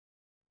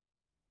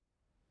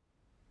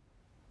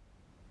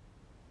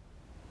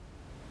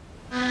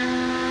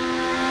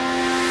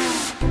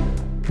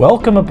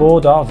Welcome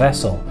aboard our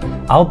vessel.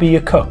 I'll be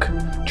your cook.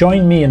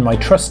 Join me and my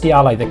trusty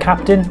ally the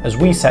captain as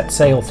we set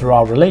sail through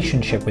our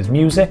relationship with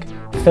music,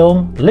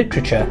 film,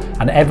 literature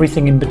and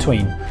everything in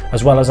between,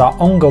 as well as our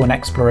ongoing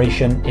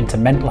exploration into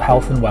mental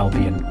health and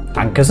well-being.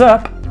 Anchors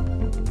up!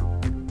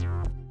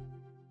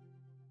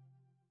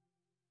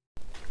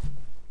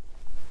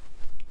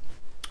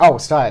 Oh,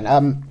 starting.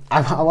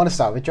 I want to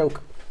start with a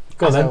joke,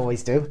 as I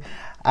always do.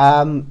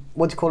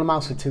 What do you call a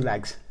mouse with two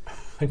legs?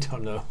 I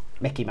don't know.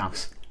 Mickey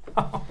Mouse.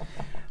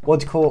 What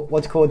do you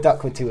call a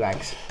duck with two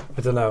legs?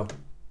 I don't know.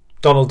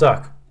 Donald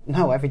Duck.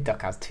 No, every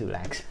duck has two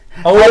legs.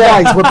 Oh, Hi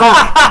yeah. guys, we're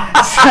back.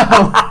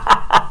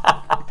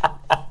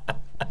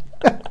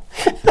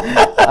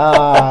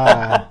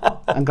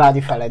 I'm glad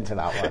you fell into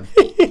that one.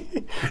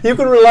 You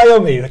can rely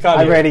on me, can't you?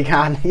 I really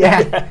can.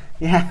 Yeah.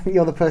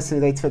 You're the person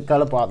who they took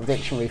gullible out of the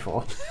dictionary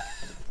for.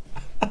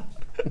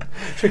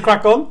 Should we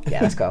crack on?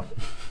 Yeah, let's go.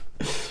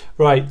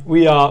 Right,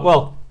 we are,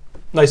 well,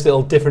 nice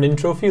little different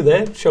intro for you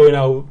there, showing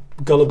how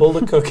gullible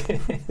the cook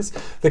is.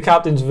 The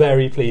captain's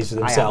very pleased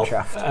with himself. I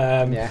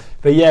am chuffed. Yeah.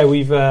 But yeah,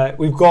 we've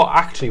got,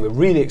 actually, we're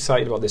really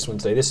excited about this one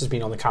today. This has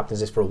been on the captain's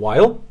list for a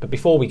while, but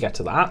before we get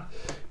to that,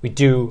 we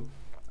do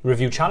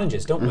review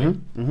challenges, don't we?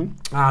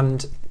 Mm-hmm.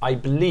 And I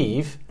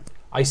believe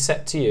I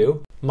set to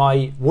you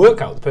my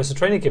workout, the personal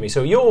trainer gave me.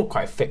 So you're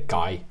quite a fit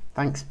guy.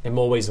 Thanks. In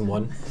more ways than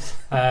one.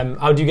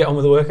 How do you get on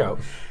with the workout?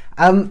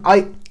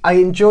 I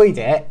enjoyed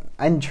it.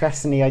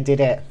 Interestingly, I did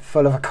it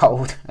full of a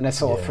cold and a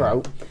sore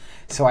throat,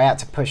 so I had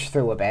to push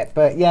through a bit.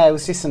 But yeah, it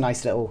was just a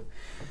nice little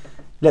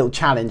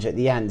challenge at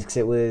the end, because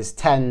it was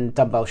 10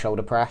 dumbbell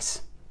shoulder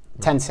press,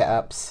 10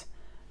 sit-ups,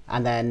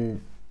 and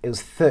then it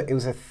was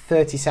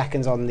 30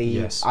 seconds on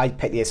the. I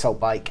picked the assault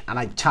bike and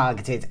I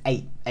targeted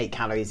eight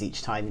calories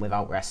each time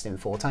without resting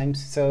 4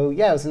 times. So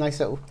yeah, it was a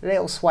nice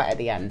little sweat at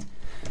the end.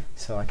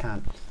 So I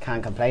can't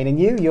complain. And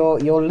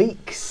your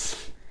leaks.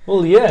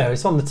 Well, yeah,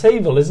 it's on the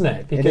table, isn't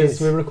it? Because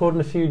is. We're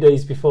recording a few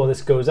days before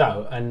this goes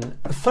out, and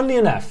funnily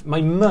enough, my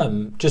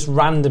mum just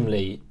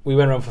randomly, we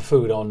went around for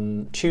food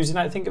on Tuesday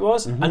night, I think it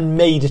was, and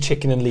made a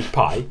chicken and leek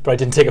pie, but I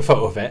didn't take a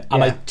photo of it,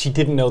 and she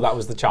didn't know that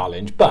was the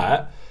challenge.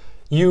 But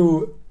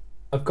you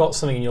have got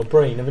something in your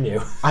brain, haven't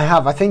you? I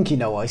have. I think you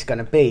know what it's going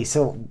to be.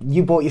 So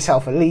you bought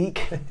yourself a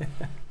leek.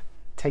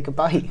 Take a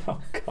bite.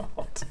 Oh,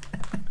 God.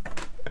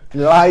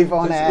 Live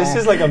on air. This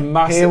is like a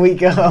massive... Here we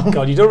go.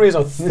 God, you don't realise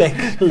how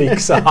thick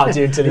leeks are,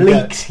 do you? Until you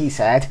leeks, he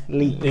said.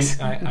 Leeks. It's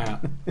quite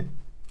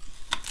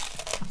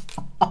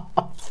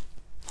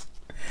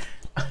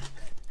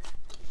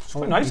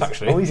nice,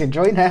 actually. Oh, he's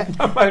enjoying it.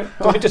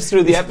 I just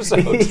through the episode.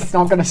 He's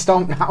not going to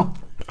stomp now.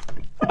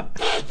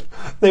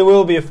 There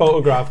will be a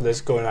photograph of this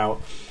going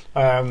out.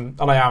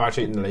 And I am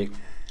actually eating the leek.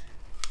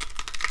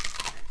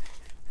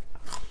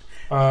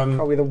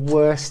 Probably the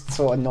worst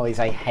sort of noise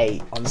I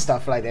hate on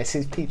stuff like this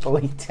is people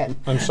eating.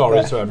 I'm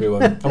sorry to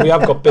everyone. And we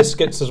have got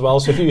biscuits as well,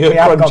 so if you hear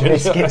crunching, got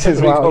biscuits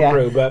as well, yeah.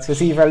 Through, but so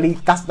it's either a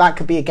leek, that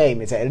could be a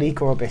game, is it? A leek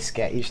or a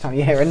biscuit each time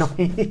you hear a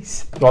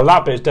noise? Well,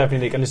 that bit is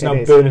definitely leek, and it's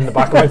now burning the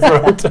back of my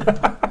throat.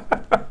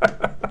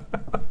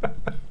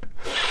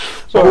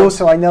 But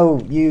also, I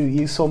know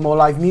you saw more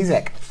live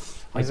music.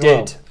 I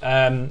did.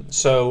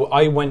 So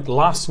I went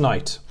last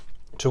night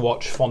to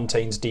watch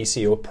Fontaines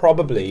DC, or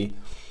probably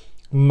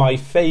my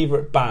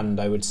favourite band,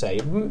 I would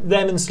say.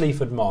 Them and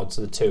Sleaford Mods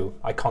are the two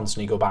I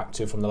constantly go back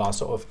to from the last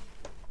sort of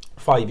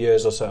 5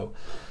 years or so.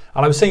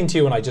 And I was saying to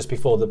you when just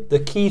before,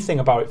 the key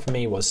thing about it for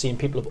me was seeing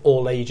people of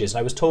all ages. And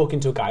I was talking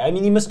to a guy, I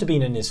mean, he must have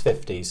been in his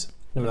 50s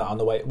on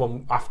the way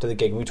after the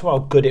gig. And we talked about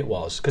how good it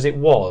was, because it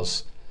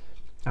was.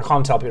 I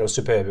can't tell people how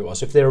superb it was.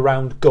 So if they're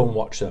around, go and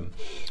watch them.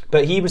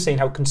 But he was saying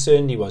how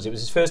concerned he was. It was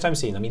his first time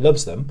seeing them. He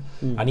loves them.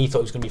 And he thought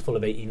it was going to be full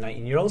of 18,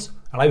 19-year-olds.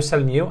 And I was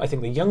telling you, I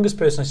think the youngest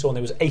person I saw in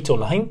there was 8 or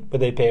 9 with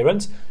their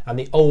parents. And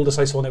the oldest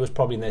I saw in there was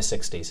probably in their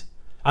 60s.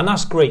 And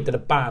that's great that a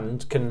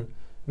band can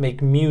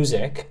make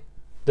music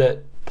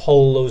that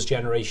pull those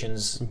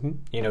generations,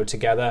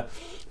 together.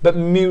 But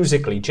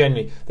musically,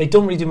 generally, they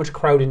don't really do much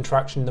crowd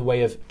interaction in the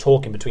way of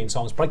talking between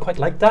songs. But I quite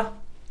like that.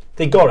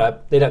 They got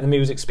up, they let the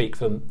music speak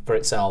for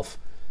itself.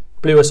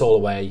 Blew us all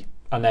away,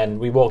 and then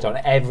we walked out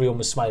and everyone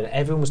was smiling,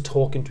 everyone was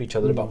talking to each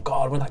other about,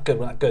 God, we're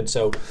that good.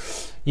 So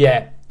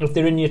yeah, if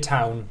they're in your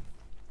town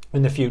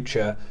in the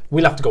future,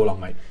 we'll have to go along,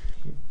 mate.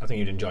 I think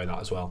you'd enjoy that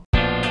as well.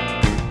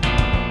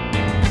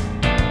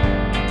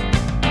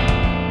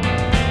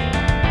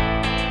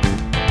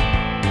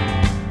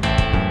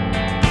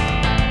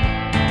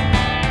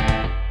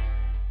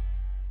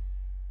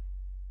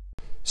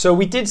 So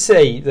we did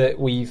say that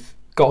we've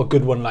got a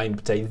good one lined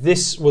today.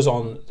 This was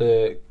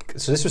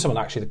someone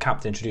actually the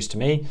captain introduced to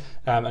me,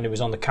 and it was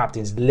on the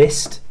captain's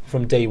list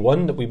from day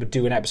one that we would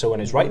do an episode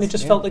when it's right, and it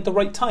just felt like the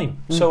right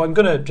time. So I'm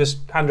going to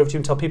just hand it over to you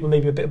and tell people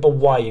maybe a bit about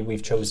why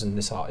we've chosen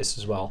this artist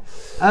as well.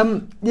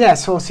 So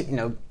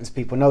as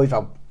people know, we've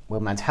had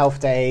World Mental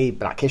Health Day,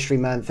 Black History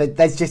Month.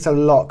 There's just a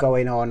lot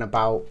going on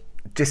about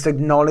just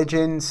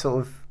acknowledging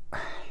sort of,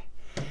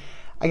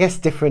 I guess,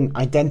 different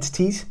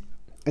identities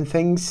and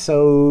things.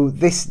 So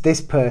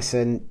this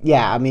person,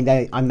 I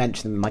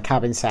mentioned them in my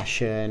cabin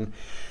session.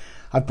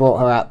 I've brought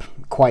her up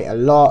quite a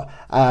lot.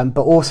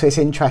 But also it's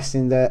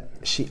interesting that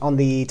she, on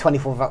the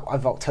 24th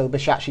of October,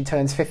 she actually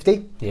turns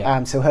 50.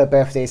 Yeah. So her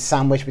birthday is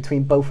sandwiched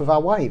between both of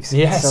our wives.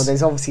 Yes. So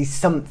there's obviously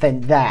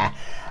something there.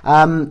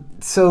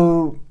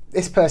 So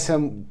this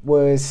person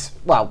was,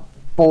 well,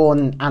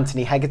 born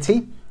Anthony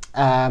Hegarty,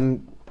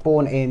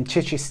 born in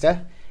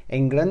Chichester,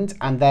 England,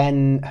 and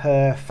then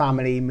her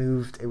family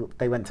moved.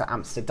 They went to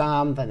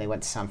Amsterdam, then they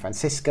went to San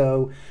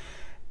Francisco,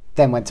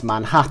 then went to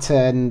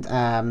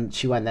Manhattan.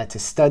 She went there to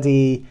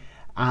study,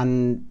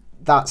 and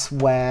that's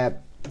where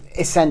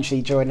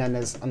essentially joined an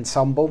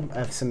ensemble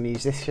of some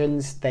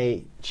musicians.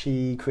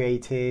 She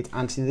created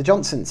Anthony the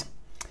Johnsons.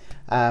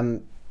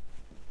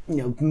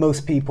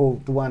 Most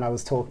people, the one I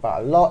was talking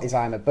about a lot is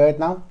I Am a Bird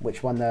Now,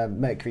 which won the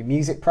Mercury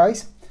Music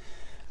Prize.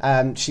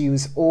 She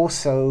was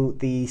also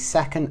the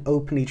second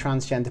openly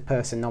transgender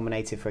person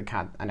nominated for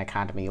an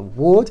Academy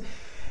Award.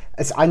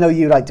 I know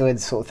you like doing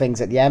sort of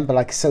things at the end, but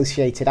like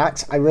associated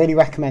acts, I really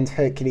recommend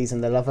Hercules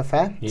and the Love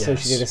Affair. Yes. So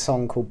she did a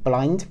song called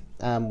Blind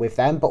with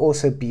them, but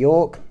also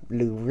Bjork,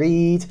 Lou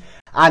Reed.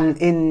 And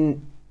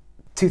in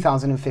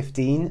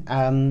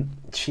 2015,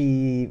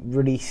 she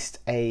released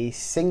a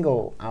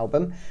single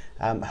album,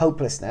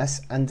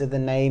 Hopelessness, under the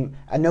name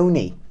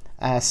Anoni.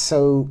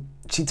 So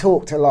she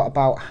talked a lot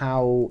about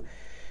how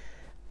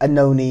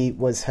Anoni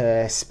was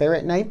her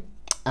spirit name,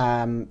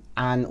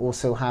 and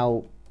also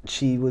how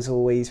she was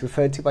always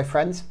referred to by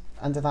friends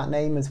under that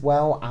name as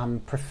well,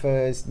 and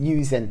prefers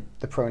using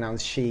the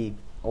pronouns she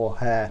or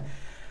her.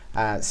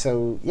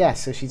 So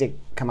she did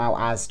come out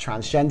as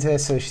transgender.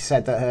 So she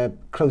said that her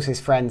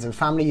closest friends and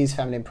family use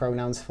feminine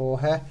pronouns for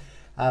her.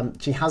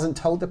 She hasn't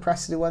told the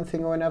press to do one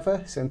thing or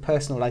another. So in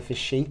personal life is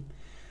she,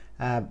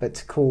 but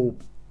to call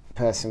a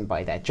person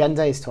by their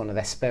gender is to honour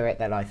their spirit,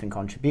 their life and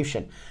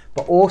contribution.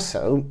 But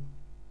also,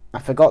 I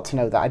forgot to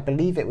note that I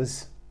believe it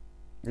was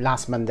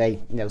last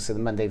Monday, so the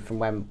Monday from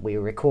when we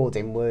were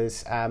recording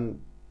was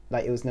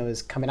it was known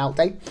as Coming Out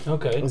Day.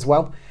 Okay. As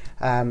well.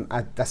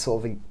 That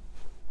sort of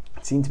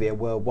seemed to be a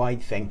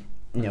worldwide thing,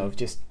 of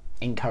just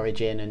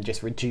encouraging and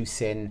just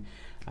reducing,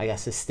 I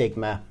guess, the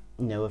stigma,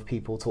 of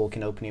people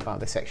talking openly about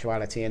their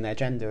sexuality and their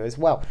gender as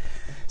well.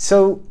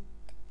 So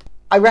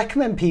I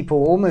recommend people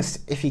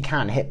almost, if you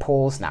can, hit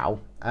pause now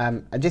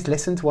and just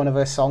listen to one of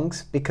her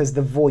songs, because it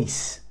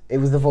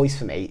was the voice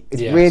for me.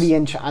 It's really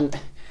interesting.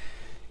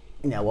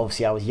 And,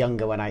 obviously I was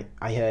younger when I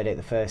heard it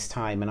the first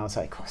time, and I was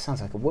like, oh, it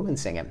sounds like a woman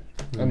singing.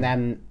 And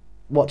then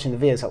watching the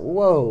video, it's like,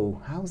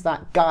 whoa, how's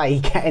that guy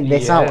getting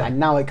this out? And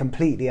now I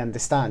completely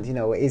understand.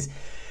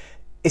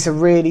 It's a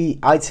really,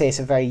 I'd say it's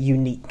a very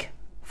unique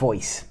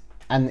voice.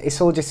 And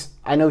it's all just,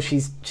 I know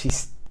she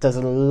does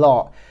a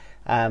lot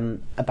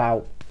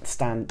about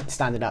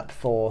standing up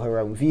for her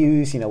own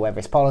views, whether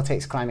it's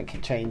politics, climate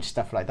change,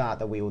 stuff like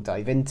that we will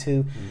dive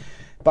into.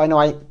 But I know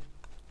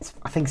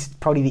I think it's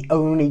probably the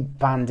only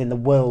band in the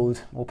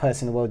world or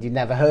person in the world you've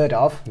never heard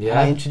of. Yeah. And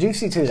I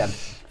introduced you to them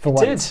for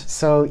once. Did.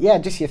 So yeah,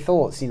 just your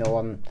thoughts,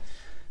 on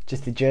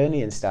just the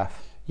journey and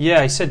stuff.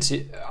 Yeah, I said to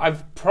you,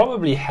 I've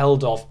probably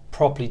held off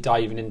properly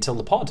diving until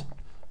the pod.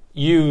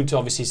 You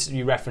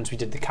referenced we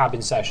did the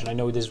cabin session. I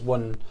know there's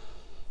one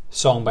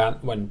song by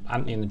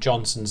Anthony and the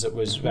Johnsons that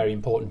was very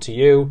important to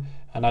you,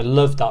 and I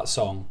loved that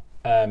song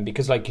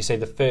because, like you say,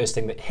 the first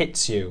thing that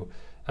hits you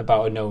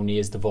about Anoni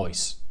is the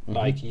voice.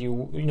 Like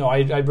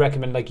I'd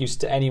recommend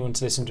to anyone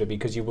to listen to it,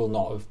 because you will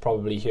not have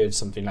probably heard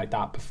something like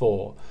that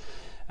before.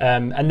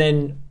 And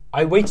then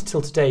I waited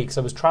till today, because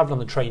I was travelling on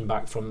the train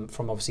back from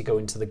obviously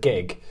going to the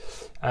gig,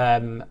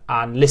 and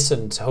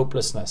listened to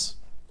Hopelessness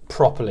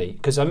properly,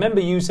 because I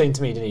remember you saying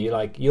to me, didn't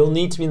you, you'll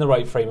need to be in the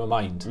right frame of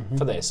mind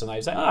for this, and I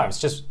was like, it's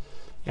just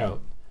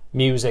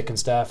music and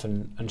stuff,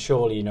 and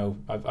surely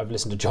I've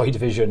listened to Joy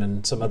Division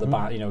and some other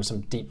band,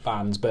 some deep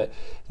bands, but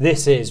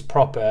this is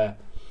proper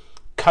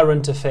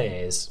current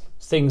affairs,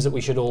 things that we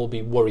should all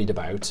be worried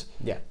about.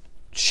 Yeah,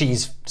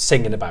 she's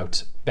singing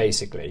about,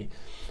 basically.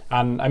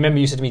 And I remember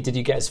you said to me, did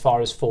you get as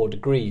far as 4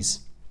 Degrees,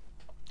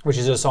 which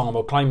is a song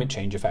about climate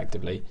change,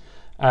 effectively.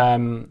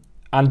 And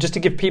just to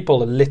give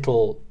people a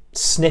little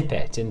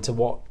snippet into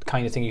what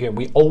kind of thing you're hearing,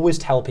 we always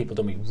tell people,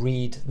 don't we,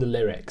 read the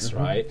lyrics,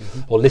 right?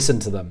 Or listen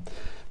to them.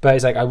 But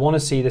it's like, I want to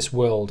see this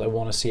world, I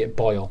want to see it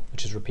boil,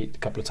 which is repeated a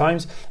couple of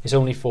times. It's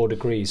only 4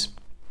 degrees.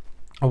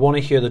 I want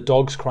to hear the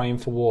dogs crying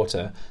for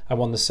water. I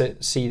want to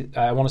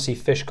see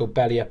fish go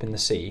belly up in the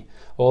sea.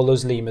 All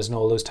those lemurs and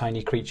all those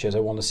tiny creatures, I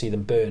want to see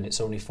them burn.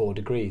 It's only 4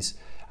 degrees.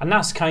 And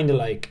that's kind of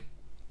like,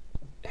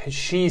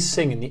 she's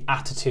singing the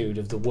attitude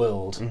of the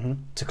world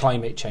to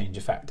climate change,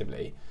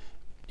 effectively.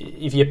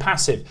 If you're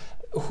passive,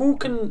 who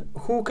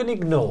can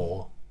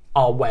ignore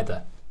our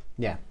weather?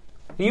 Yeah.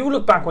 You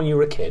look back when you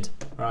were a kid,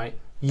 right?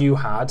 You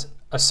had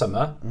a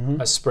summer,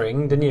 a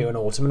spring, didn't you? An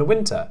autumn and a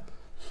winter.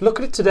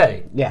 Look at it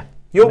today. Yeah.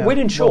 We're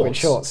in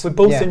shorts. We're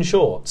both in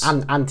shorts.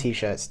 And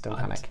t-shirts, don't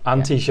panic.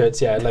 And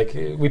t-shirts, yeah.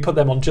 We put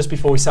them on just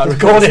before we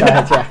started recording.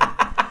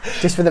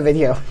 Just for the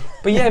video.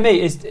 But yeah,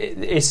 mate,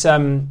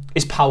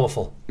 it's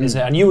powerful, isn't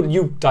it? And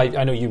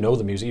I know you know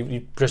the music.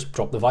 You just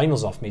dropped the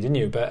vinyls off me, didn't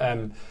you?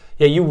 But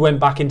you went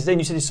back in today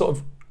and you said it's sort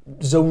of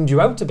zoned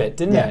you out a bit,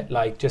 didn't Yeah. it?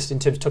 Like, just in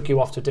terms took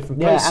you off to a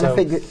different Yeah, place. and so, I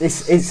think that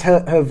this is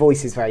her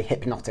voice is very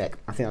hypnotic.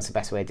 I think that's the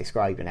best way of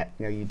describing it.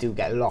 You know, you do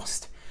get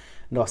lost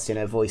in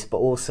her voice, but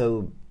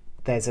also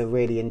there's a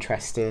really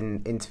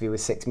interesting interview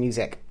with Six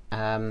Music.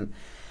 And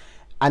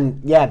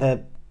yeah,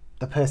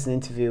 the person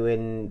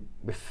interviewing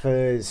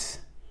refers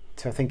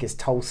to, I think it's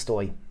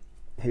Tolstoy,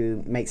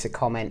 who makes a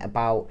comment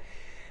about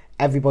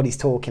everybody's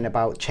talking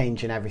about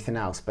changing everything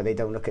else, but they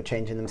don't look at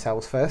changing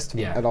themselves first,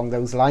 along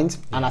those lines.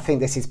 And I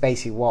think this is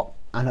basically what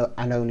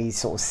Anoni's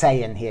sort of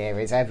saying here,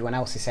 is everyone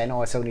else is saying,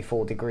 oh, it's only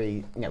 4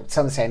 degrees. You know,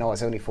 some are saying, oh,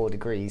 it's only 4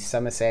 degrees.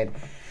 Some are saying,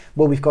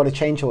 well, we've got to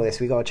change all this.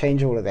 We've got to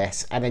change all of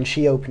this. And then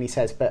she openly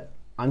says, but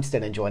I'm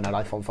still enjoying a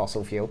life on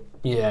fossil fuel.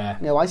 Yeah.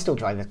 You know, I still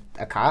drive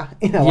a car.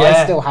 You know,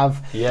 Yeah. I still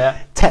have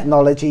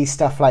technology,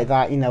 stuff like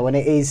that, you know, and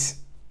it is,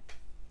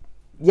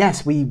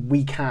 yes,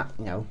 we can't,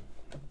 you know,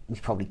 we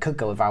probably could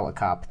go without a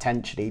car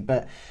potentially,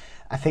 but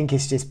I think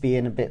it's just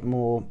being a bit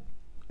more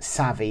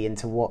savvy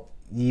into what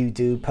you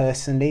do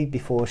personally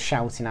before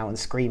shouting out and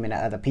screaming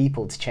at other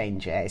people to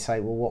change it. It's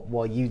like, well,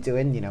 what are you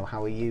doing? You know,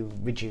 how are you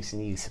reducing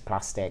the use of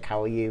plastic?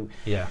 How are you,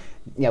 you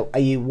know, are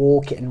you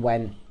walking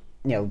when,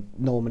 you know,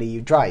 normally you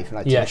drive,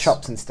 like to the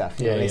shops and stuff?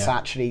 You know, it's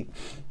actually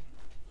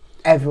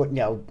everyone,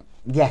 you know,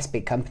 yes,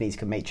 big companies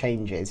can make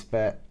changes,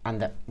 but,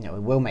 and that, you know,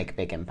 it will make a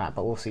big impact,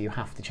 but also you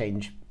have to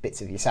change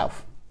bits of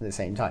yourself at the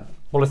same time.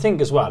 Well, I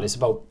think as well, it's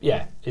about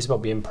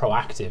being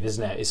proactive,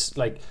 isn't it? It's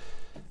like,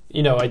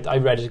 you know, I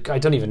read it, I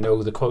don't even know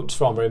who the quote's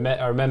from.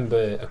 I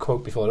remember a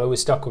quote before, it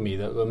always stuck with me,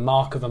 that the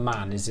mark of a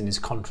man is in his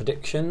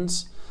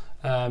contradictions.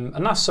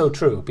 And that's so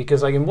true,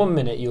 because like in 1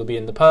 minute you'll be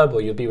in the pub or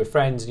you'll be with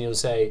friends and you'll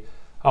say,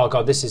 oh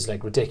God, this is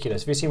like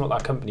ridiculous. Have you seen what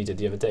that company did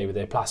the other day with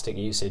their plastic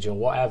usage or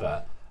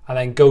whatever? And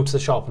then go to the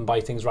shop and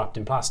buy things wrapped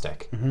in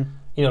plastic. Mm-hmm.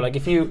 You know, like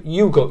if you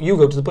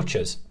go to the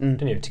butcher's,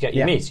 don't you, to get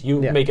your meat. You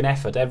make an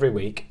effort every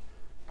week.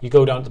 You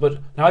go down to the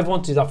butcher. Now, I've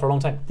wanted to do that for a long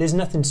time. There's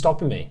nothing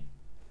stopping me.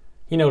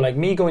 You know, like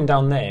me going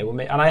down there,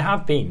 and I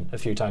have been a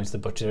few times to the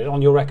butcher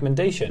on your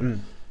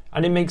recommendation,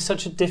 and it makes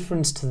such a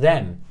difference to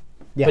them.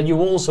 Yeah. But you're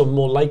also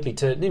more likely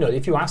to, you know,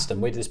 if you ask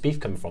them, where did this beef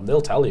come from,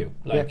 they'll tell you.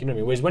 Like, you know what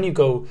I mean? Whereas when you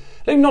go,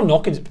 like, not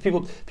knocking,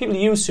 people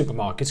use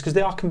supermarkets because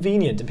they are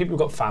convenient, and people have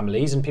got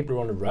families and people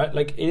are on a rut.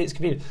 Like, it is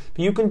convenient.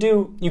 But you can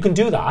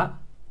do that,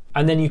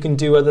 and then you can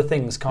do other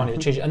things, can't you,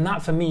 to change it? And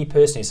that, for me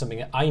personally, is something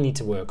that I need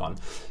to work on.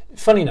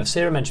 Funny enough,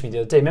 Sarah mentioned me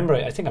the other day. Remember,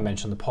 I think I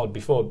mentioned on the pod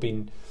before, I've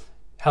been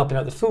helping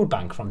out the food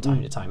bank from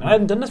time to time, and I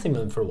hadn't done nothing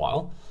with them for a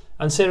while.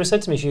 And Sarah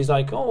said to me, she was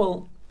like, "Oh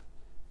well,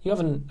 I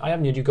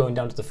haven't heard you going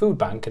down to the food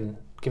bank and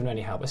giving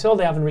any help." I said, "Oh,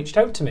 they haven't reached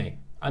out to me."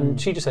 And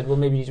she just said, "Well,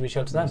 maybe you need to reach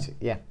out to them."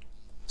 Yeah.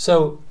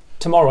 So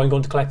tomorrow I'm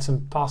going to collect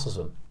some parcels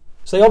from them.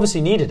 So they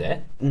obviously needed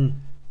it.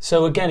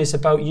 So again, it's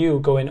about you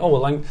going, oh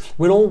well,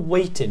 we're all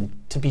waiting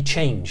to be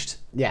changed.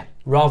 Yeah.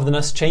 Rather than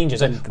us changing.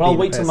 Like, well, I'll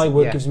wait till my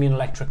work gives me an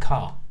electric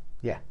car.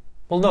 Yeah.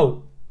 Well,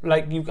 no.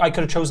 Like, I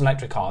could have chosen an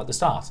electric car at the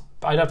start,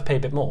 but I'd have to pay a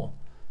bit more.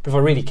 But if I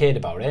really cared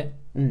about it.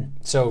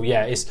 So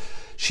yeah, it's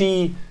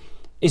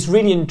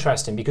really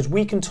interesting because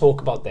we can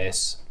talk about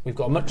this. We've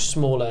got a much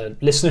smaller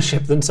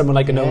listenership than someone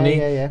like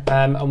Anoni,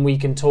 and we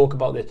can talk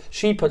about this.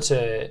 She puts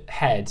her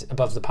head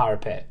above the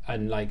parapet,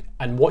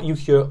 and what you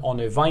hear on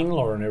her vinyl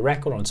or on her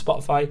record or on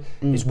Spotify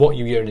is what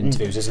you hear in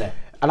interviews, isn't it?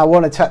 And I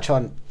want to touch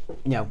on,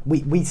 you know,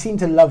 we seem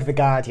to love The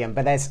Guardian,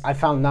 but I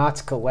found an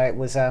article where it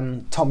was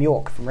Tom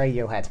York from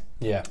Radiohead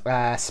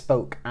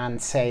spoke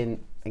and saying,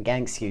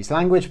 again, excuse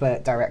language,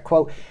 but direct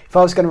quote, "If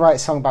I was going to write a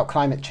song about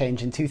climate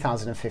change in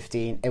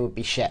 2015, it would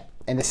be shit.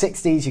 In the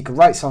 60s, you could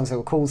write songs that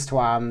were calls to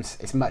arms.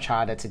 It's much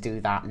harder to do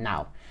that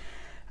now."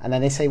 And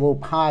then they say, well,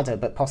 harder,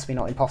 but possibly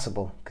not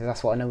impossible, because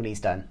that's what Anoni's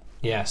done.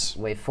 Yes.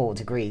 With 4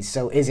 degrees.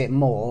 So is it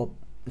more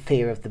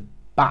fear of the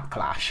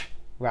backlash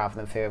rather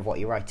than fear of what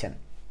you're writing?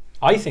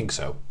 I think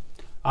so.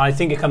 I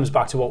think it comes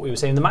back to what we were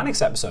saying in the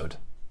Mannix episode.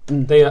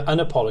 They are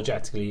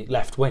unapologetically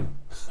left-wing.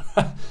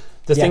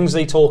 The things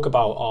they talk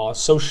about are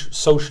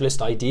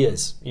socialist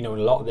ideas, you know, in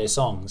a lot of their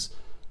songs.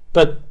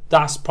 But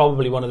that's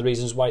probably one of the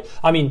reasons why.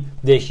 I mean,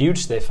 they're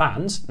huge to their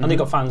fans, and they've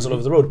got fans all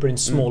over the road, but in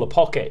smaller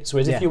pockets.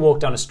 Whereas if you walk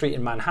down a street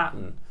in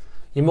Manhattan,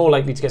 you're more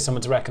likely to get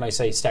someone to recognise,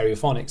 say,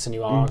 Stereophonics than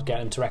you are get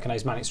them to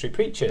recognise Manic Street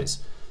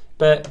Preachers.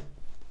 But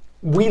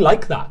we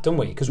like that, don't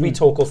we? Because we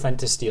talk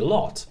authenticity a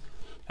lot.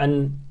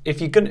 And if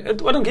you're going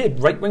to, I don't care,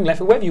 right wing, left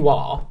wing, wherever you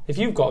are, if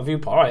you've got a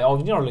viewpoint, all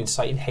right, you're not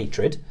inciting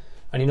hatred,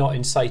 and you're not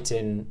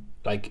inciting,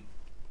 like,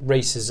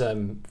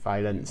 racism,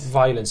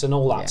 violence and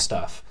all that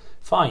stuff,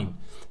 fine,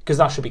 because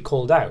that should be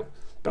called out.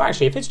 But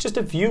actually, if it's just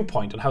a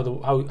viewpoint on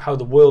how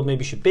the world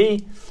maybe should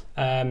be,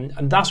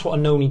 and that's what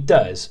Anoni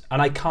does,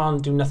 and I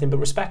can't do nothing but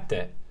respect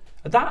it.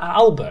 That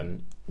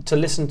album, to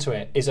listen to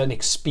it, is an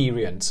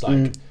experience.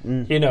 Like,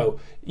 you know,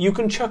 you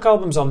can chuck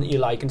albums on that you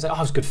like and say, oh, it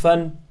was good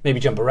fun,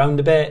 maybe jump around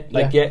a bit,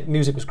 like,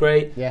 music was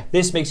great.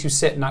 This makes you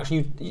sit and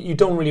actually, you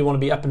don't really want to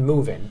be up and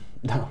moving.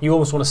 No. You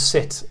almost want to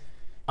sit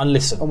and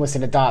listen. Almost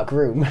in a dark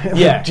room.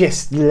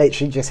 Just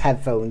literally just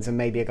headphones and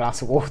maybe a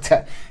glass of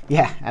water.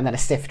 And then a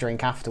stiff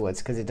drink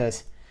afterwards, because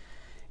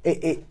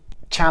it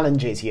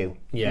challenges you.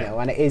 You know,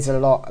 and it is a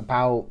lot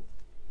about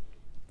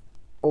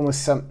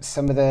almost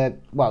some of the,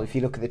 well, if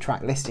you look at the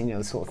track listing,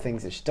 the sort of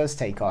things that she does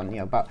take on,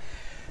 about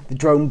the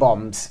drone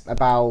bombs,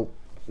 about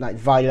like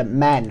violent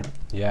men,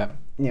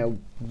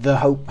 the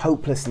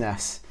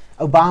hopelessness.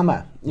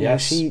 Obama,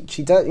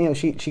 she does,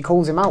 she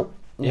calls him out,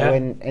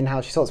 in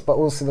how she talks, but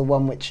also the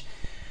one which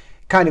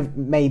kind of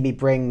made me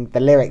bring the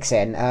lyrics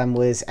in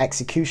was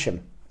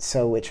Execution,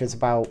 which was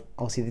about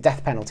obviously the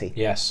death penalty.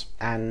 Yes.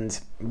 And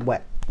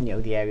what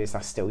the areas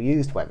that's still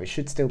used, whether it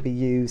should still be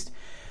used,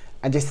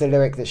 and just the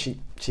lyric that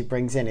she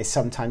brings in is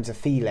sometimes a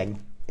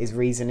feeling is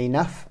reason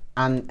enough,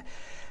 and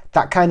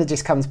that kind of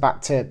just comes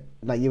back to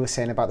like you were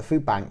saying about the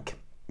food bank.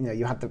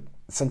 You had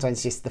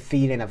sometimes just the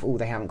feeling of,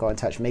 they haven't got in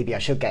touch, maybe I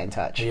should get in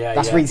touch.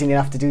 That's reason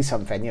enough to do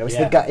something. It's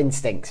the gut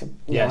instinct. And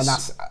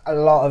that's a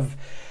lot of,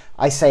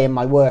 I say in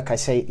my work,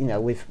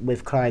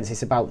 with clients,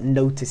 it's about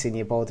noticing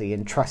your body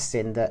and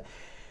trusting that.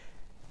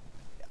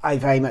 I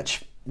very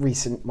much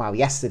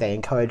yesterday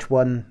encouraged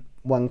one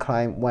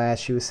client where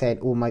she was saying,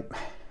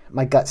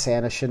 my gut's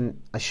saying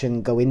I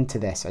shouldn't go into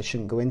this. And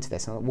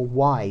I'm like, well,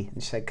 why?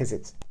 And she said, because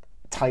it's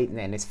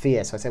tightening, it's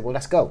fear. So I said, well,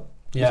 let's go.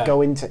 Let's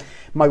go into,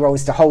 my role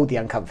is to hold the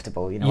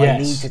uncomfortable. I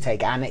need to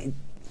take it, and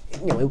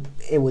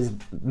it was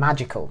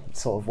magical,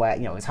 sort of,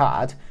 where it was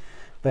hard,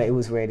 but it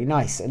was really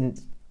nice. And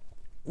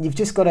you've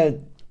just got to,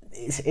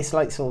 it's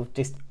like sort of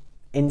just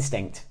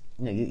instinct.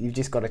 You've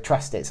just got to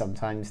trust it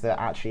sometimes that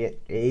actually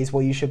it is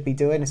what you should be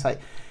doing. It's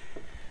like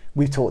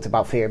we've talked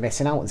about fear of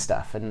missing out and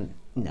stuff, and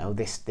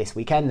this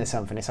weekend there's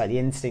something. It's like the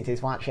instinct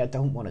is, well, actually I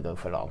don't want to go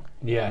for long.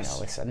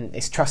 Yes.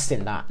 It's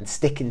trusting that and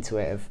sticking to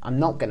it. Of I'm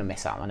not going to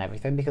miss out on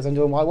everything because I'm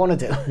doing what I want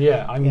to do.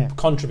 Yeah, I'm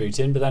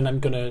contributing, but then I'm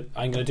gonna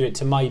do it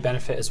to my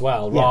benefit as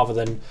well, rather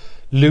than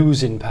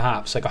losing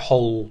perhaps like a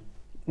whole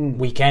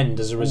weekend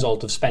as a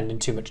result of spending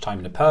too much time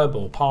in a pub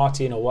or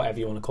partying or whatever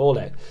you want to call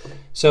it.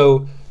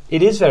 So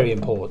it is very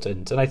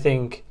important, and I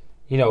think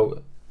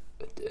the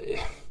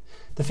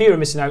fear of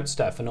missing out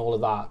stuff and all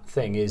of that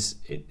thing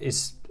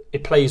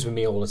it plays with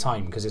me all the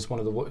time, because it's one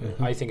of the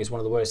I think it's one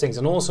of the worst things.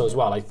 And also as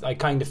well, I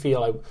kind of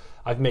feel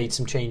I've made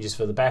some changes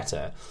for the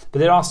better, but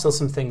there are still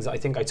some things that I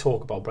think I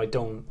talk about, but I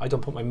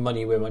don't put my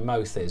money where my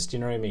mouth is. Do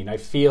you know what I mean? I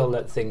feel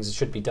that things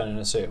should be done in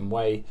a certain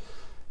way,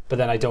 but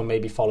then I don't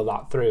maybe follow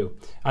that through.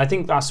 And I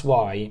think that's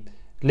why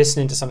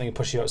listening to something that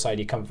pushes you outside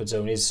your comfort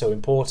zone is so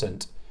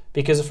important.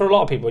 Because for a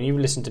lot of people, when you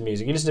listen to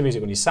music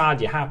when you're sad,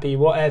 you're happy,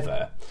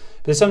 whatever.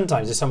 But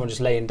sometimes there's someone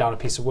just laying down a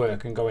piece of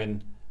work and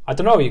going, I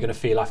don't know how you're going to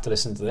feel after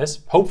listening to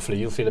this. Hopefully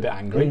you'll feel a bit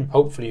angry.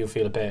 Hopefully you'll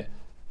feel a bit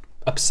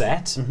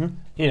upset. And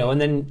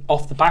then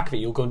off the back of it,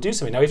 you'll go and do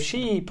something. Now, if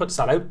she puts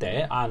that out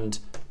there and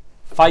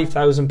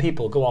 5,000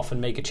 people go off and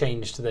make a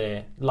change to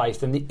their life,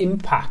 then the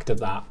impact of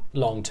that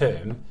long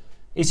term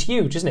is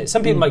huge, isn't it?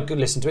 Some people might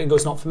listen to it and go,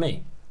 it's not for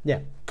me. Yeah.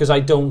 Because I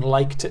don't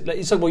like to...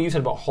 It's like what you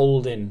said about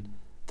holding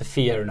the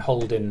fear and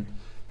holding,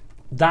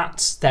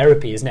 that's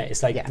therapy, isn't it?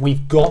 It's like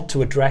we've got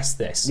to address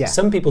this.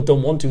 Some people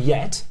don't want to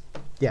yet,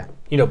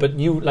 but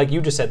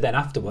you just said then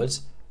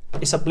afterwards,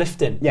 it's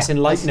uplifting, it's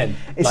enlightening.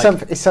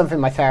 It's something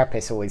my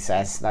therapist always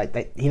says,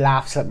 like he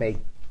laughs at me.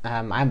 I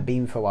haven't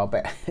been for a while,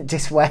 but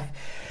just where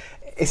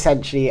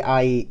essentially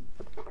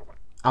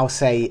I'll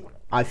say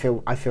I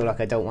feel like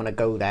I don't want to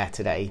go there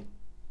today,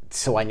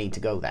 so I need to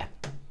go there.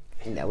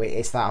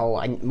 It's that whole,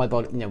 my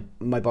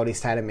body's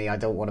telling me I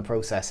don't want to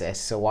process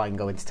this, so I'm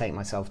going to take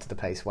myself to the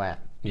place where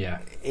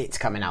it's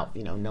coming out,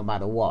 no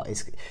matter what.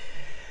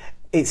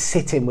 It's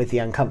sitting with the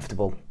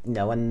uncomfortable,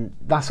 and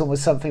that's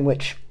almost something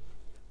which,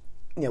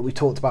 we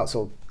talked about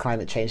sort of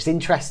climate change. It's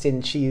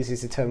interesting, she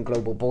uses the term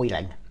global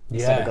boiling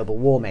instead of global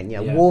warming.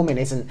 Warming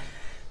isn't,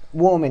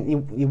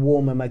 you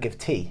warm a mug of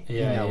tea,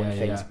 and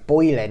things.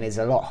 Boiling is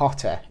a lot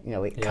hotter,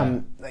 you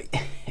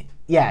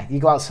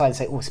go outside and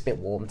say, it's a bit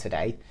warm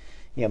today.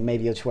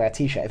 Maybe you'll just wear a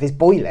t-shirt. If it's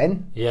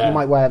boiling, you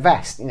might wear a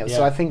vest.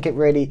 So I think it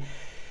really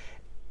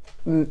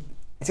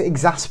it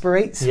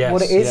exasperates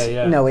what it is.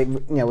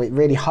 It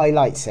really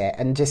highlights it,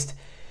 and just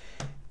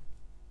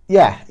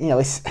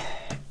it's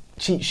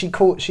she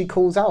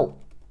calls out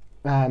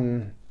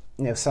some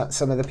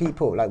of the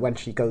people, like when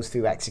she goes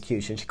through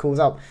execution, she calls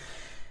out.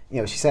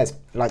 She says,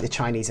 like the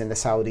Chinese and the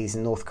Saudis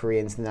and North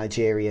Koreans and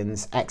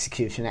Nigerians,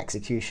 execution.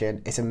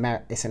 It's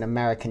an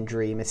American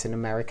dream. It's an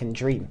American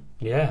dream.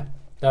 Yeah.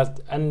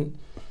 And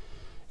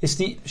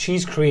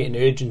she's creating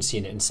urgency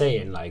in it and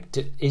saying, like,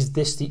 is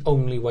this the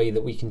only way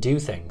that we can do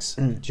things?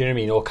 Do you know what I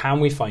mean? Or can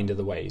we find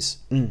other ways?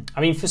 I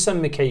mean, for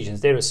some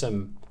occasions, there are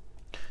some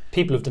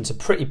people who've done some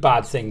pretty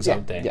bad things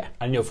out there. Yeah.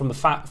 And from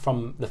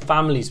the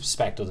family's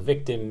perspective, the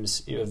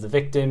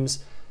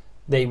victims,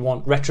 they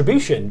want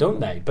retribution, don't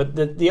they? But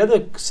the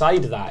other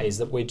side of that is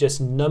that we're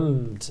just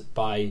numbed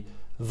by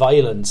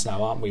violence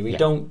now, aren't we? We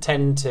don't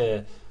tend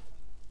to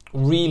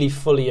really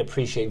fully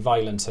appreciate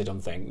violence, I don't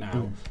think,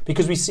 now,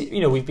 because we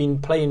see, we've been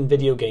playing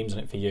video games on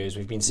it for years.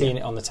 We've been seeing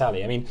it on the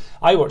telly. I mean,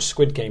 I watched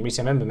Squid Game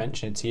recently. I remember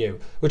mentioning it to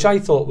you, which I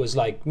thought was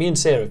like, me and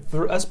Sarah,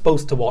 for us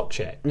both to watch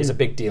it is a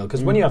big deal,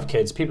 because when you have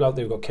kids, people out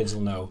there who've got kids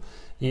will know,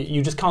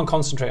 you just can't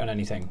concentrate on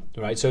anything,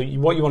 right? So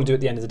what you want to do at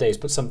the end of the day is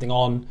put something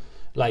on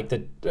Like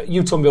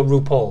you told me about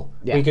RuPaul.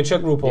 Yeah. We could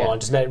chuck RuPaul Yeah. on,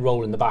 just let it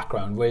roll in the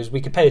background. Whereas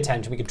we could pay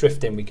attention, we could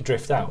drift in, we could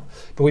drift out.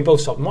 But we both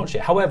stopped and watched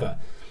it. However,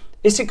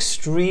 it's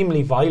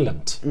extremely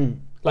violent.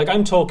 Like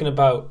I'm talking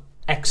about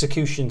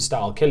execution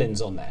style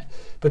killings on there.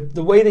 But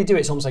the way they do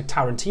it's almost like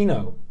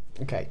Tarantino.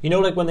 Okay. You know,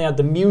 like when they add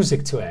the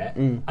music to it,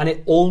 and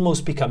it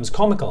almost becomes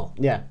comical.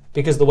 Yeah.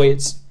 Because the way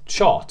it's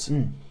shot.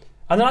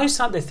 And then I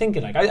sat there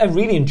thinking, like, I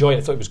really enjoyed it.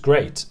 I thought it was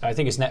great. I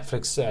think it's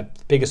Netflix's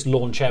biggest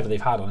launch ever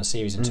they've had on a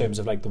series in terms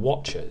of like the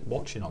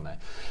watching on there.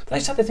 But I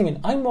sat there thinking,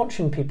 I'm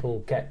watching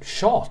people get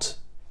shot,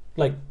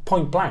 like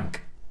point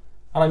blank,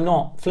 and I'm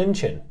not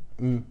flinching.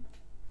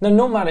 Now,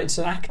 no matter it's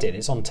an acting,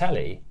 it's on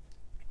telly.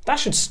 That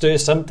should stir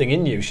something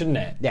in you, shouldn't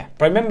it? Yeah.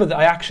 But I remember that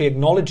I actually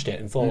acknowledged it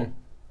and thought,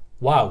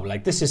 wow,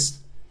 like this is,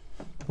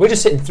 we're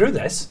just sitting through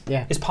this.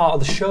 Yeah. It's part of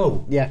the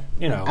show. Yeah.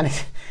 You know. And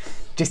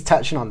just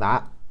touching on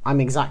that, I'm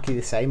exactly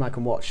the same. I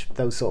can watch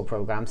those sort of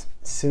programs.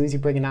 As soon as you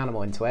bring an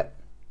animal into it,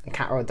 a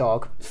cat or a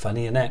dog,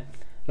 Funny, innit?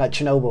 like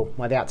Chernobyl,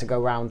 where they had to go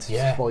around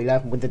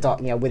spoiler with the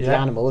dog, with the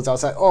Yeah. animals. I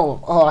was like,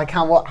 oh, I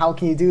can't. How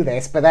can you do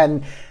this? But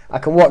then I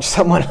can watch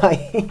someone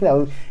like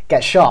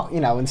get shot,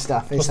 and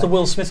stuff. What's the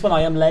Will Smith one?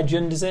 I Am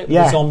Legend, is it?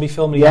 Yeah. The zombie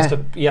film. And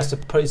he has to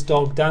put his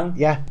dog down.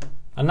 Yeah,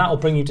 And that'll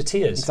bring you to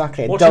tears.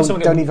 exactly. Watching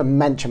someone Don't even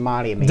mention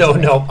Marley and me.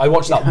 No, I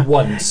watched that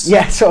once.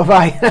 Yeah, so have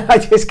I. I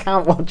just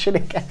can't watch it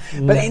again.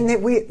 But in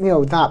it,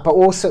 that, but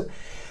also,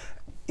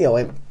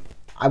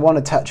 I want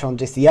to touch on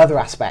just the other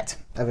aspect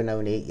of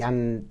Anoni,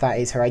 and that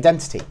is her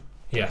identity.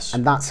 Yes.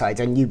 And that side,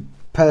 and you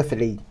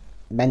perfectly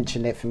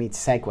mentioned it for me to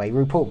segue,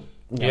 RuPaul.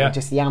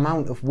 Just the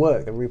amount of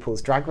work that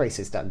RuPaul's Drag Race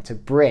has done to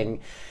bring,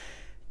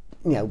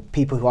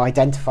 people who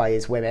identify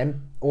as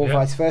women, or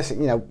vice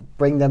versa,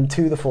 bring them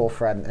to the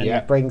forefront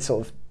and bring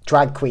sort of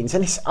drag queens.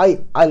 And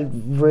I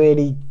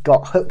really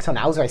got hooked on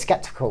it. I was very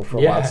skeptical for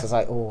a while, so I was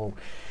like,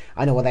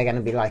 I know what they're going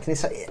to be like. And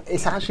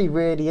it's actually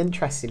really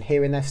interesting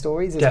hearing their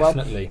stories as well.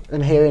 Definitely.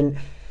 And hearing,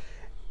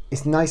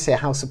 it's nice to hear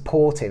how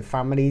supportive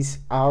families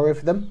are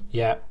of them.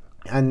 Yeah.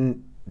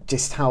 And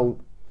just how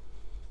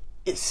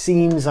it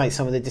seems like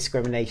some of the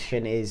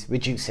discrimination is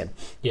reducing.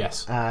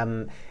 Yes.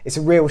 It's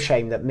a real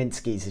shame that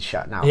Minsky's is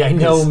shut now. Yeah, I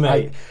know,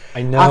 mate.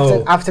 I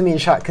know. After me and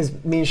Charlotte, because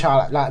me and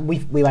Charlotte, like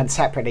we went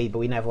separately, but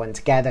we never went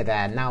together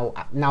there. Now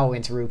we're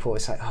into RuPaul.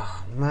 It's like,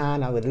 oh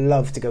man, I would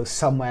love to go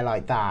somewhere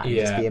like that and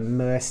just be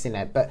immersed in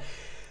it. But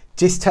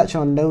just touching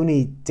on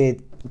Noni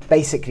did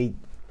basically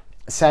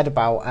said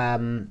about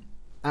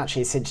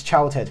actually since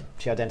childhood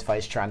she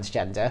identifies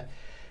transgender.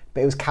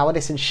 But it was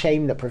cowardice and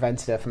shame that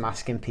prevented her from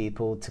asking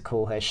people to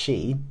call her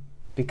she,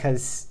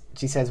 because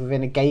she says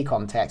within a gay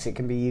context it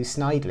can be used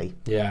snidely.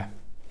 Yeah.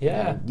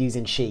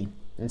 Using she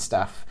and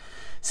stuff.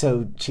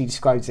 So she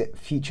describes it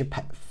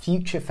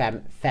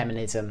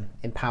feminism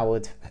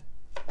empowered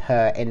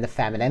her in the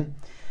feminine,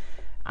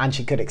 and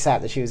she could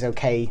accept that she was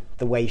okay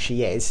the way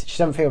she is. She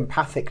doesn't feel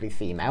empathically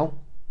female.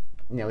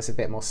 It's a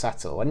bit more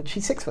subtle, and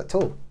she's 6 foot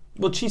tall.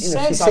 Well, she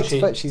says she's actually,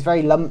 6 foot. She's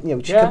very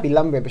she could be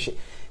lumbering, but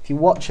if you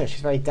watch her,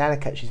 she's very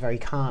delicate. She's very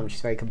calm.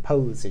 She's very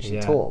composed as she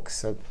talks.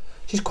 So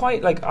she's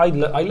quite like I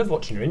love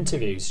watching her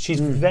interviews. She's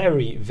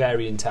very,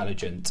 very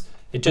intelligent.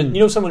 It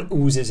just, someone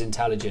oozes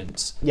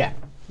intelligence. Yeah,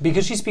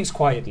 because she speaks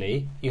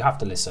quietly. You have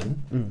to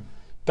listen.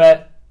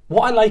 But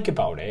what I like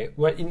about it,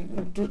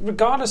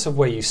 regardless of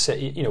where you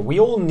sit, we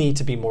all need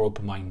to be more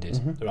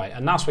open-minded, right?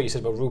 And that's what you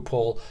said about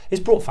RuPaul.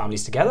 It's brought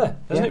families together,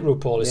 hasn't it,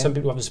 RuPaul? Some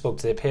people haven't spoken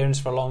to their parents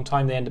for a long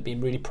time. They end up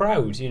being really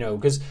proud,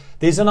 because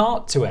there's an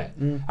art to it.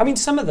 I mean,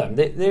 some of them,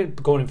 they're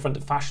going in front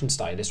of fashion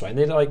stylists, right? And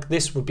they're like,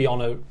 this would be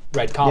on a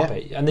red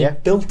carpet. And they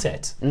built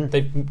it.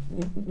 They've,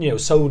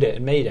 sewed it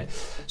and made it.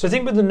 So I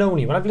think with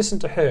Anoni, when I've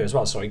listened to her as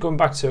well, going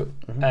back to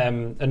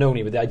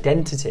Anoni with the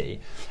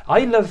identity,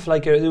 I love,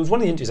 there was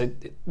one of the interviews,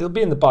 they'll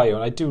be in the bio,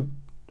 and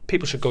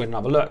people should go in and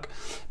have a look.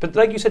 But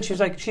like you said,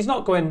 she's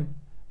not going,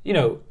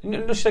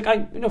 she's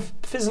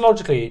like,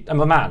 physiologically,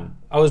 I'm a man.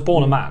 I was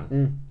born a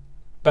man.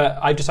 But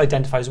I just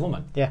identify as a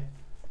woman. Yeah.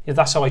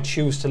 That's how I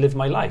choose to live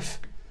my life.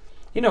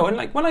 And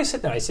like when I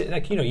sit there,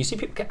 you see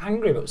people get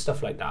angry about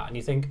stuff like that, and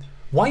you think,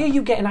 why are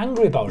you getting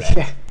angry about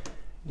it?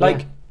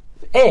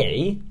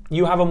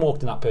 You haven't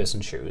walked in that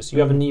person's shoes. You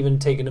haven't even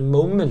taken a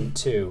moment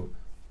to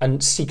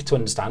and seek to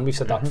understand. We've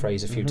said that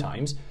phrase a few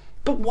times.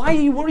 But why are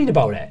you worried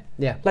about it?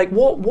 Yeah. Like,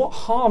 what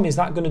harm is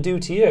that going to do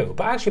to you?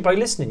 But actually, by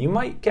listening, you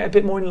might get a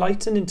bit more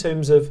enlightened in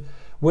terms of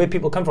where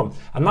people come from.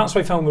 And that's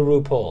what I found with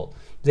RuPaul.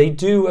 They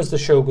do, as the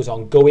show goes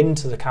on, go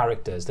into the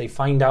characters. They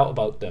find out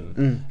about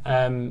them.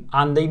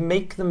 And they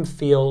make them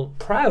feel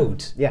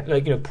proud. Yeah.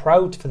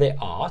 Proud for their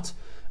art.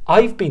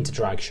 I've been to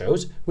drag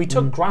shows. We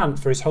took Grant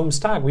for his home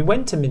stag. We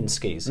went to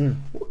Minsky's.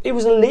 It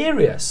was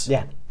hilarious.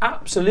 Yeah.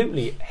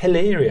 Absolutely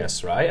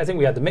hilarious, right? I think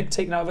we had the mick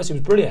taken out of us. It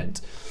was brilliant.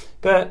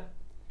 But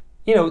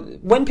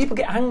when people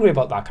get angry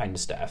about that kind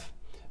of stuff,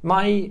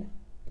 my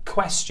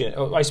question,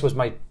 or I suppose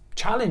my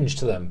challenge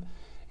to them,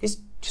 is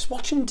just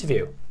watch an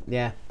interview.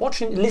 Yeah.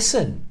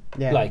 Listen.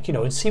 Yeah.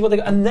 And see what they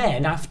got. And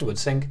then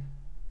afterwards think,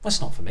 that's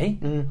not for me.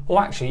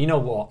 Or actually, you know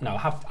what? No,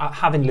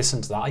 having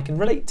listened to that, I can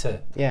relate to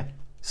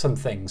some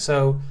things.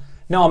 So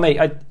No, mate,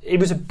 it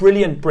was a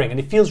brilliant bring, and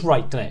it feels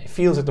right, doesn't it? It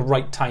feels like the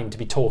right time to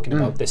be talking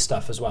about this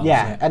stuff as well.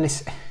 Yeah, and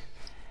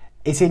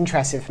it's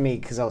interesting for me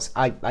because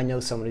I know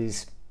someone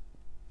who's,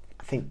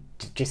 I think,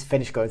 just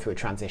finished going through a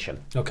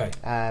transition. Okay.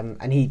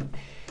 And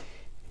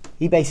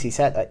he basically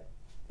said that,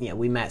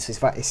 we met,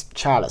 so it's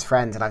Charlotte's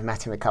friend, and I've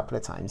met him a couple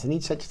of times, and he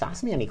said, just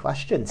ask me any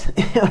questions.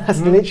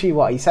 That's literally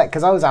what he said,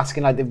 because I was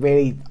asking like the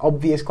really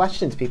obvious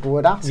questions people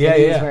would ask, and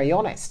he was very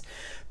honest.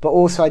 But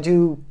also I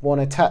do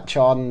want to touch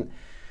on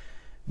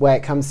where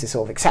it comes to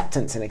sort of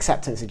acceptance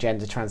of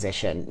gender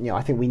transition.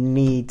 I think we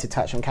need to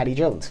touch on Kelly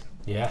Jones.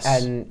 Yes.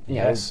 And,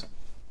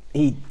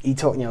 he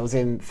talked, was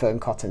in Fern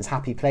Cotton's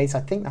Happy Place. I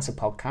think that's a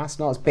podcast,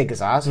 not as big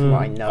as ours, from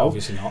what I know.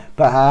 Obviously not.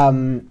 But,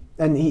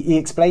 and he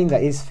explained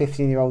that his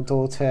 15-year-old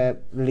daughter,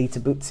 Lolita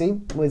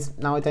Bootsy, was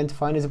now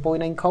identifying as a boy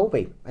named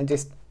Colby, and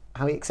just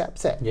how he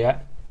accepts it. Yeah.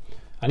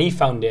 And he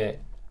found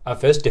it,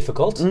 at first,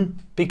 difficult,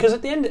 because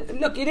at the end,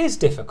 look, it is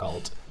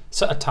difficult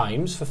at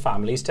times for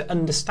families to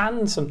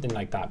understand something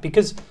like that,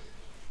 because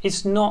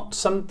it's not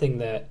something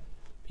that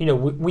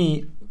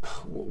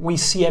we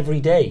see every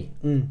day.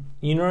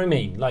 You know what I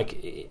mean?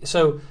 Like,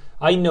 so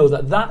I know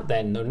that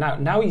then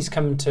now he's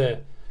come to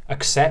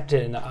accept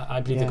it, and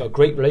I believe they've got a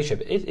great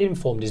relationship. It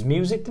informed his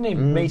music, didn't it?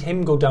 Made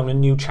him go down a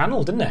new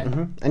channel, didn't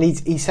it? And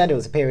he said it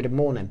was a period of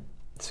mourning,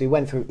 so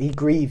he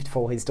grieved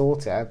for his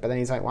daughter, but then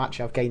he's like, well,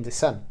 actually I've gained a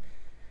son.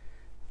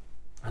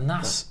 And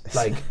that's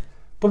like,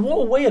 but what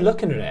a way of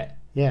looking at it.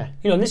 Yeah.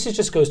 And this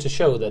just goes to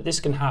show that this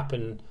can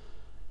happen.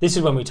 This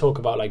is when we talk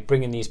about like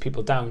bringing these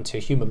people down to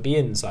human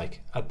beings,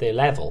 like at their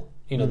level.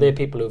 They're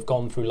people who have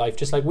gone through life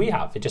just like we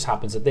have. It just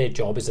happens that their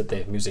job is that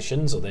they're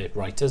musicians or they're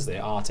writers,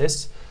 they're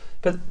artists.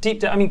 But deep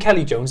down,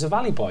 Kelly Jones is a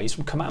Valley boy. He's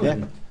from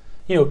Cummaman.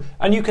 Yeah.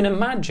 And you can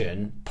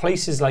imagine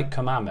places like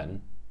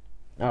Cummaman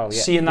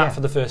seeing that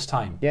for the first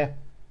time. Yeah.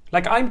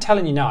 Like I'm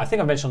telling you now, I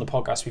think I've mentioned on the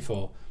podcast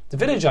before, the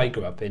village I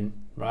grew up in,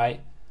 right?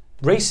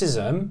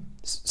 Racism,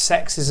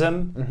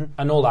 sexism,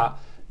 and all that.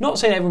 Not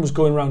saying everyone was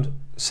going around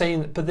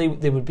saying, but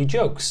there would be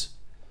jokes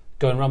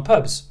going around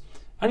pubs.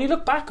 And you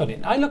look back on it,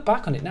 and I look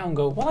back on it now and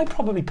go, well, I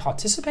probably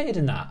participated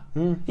in that.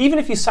 Even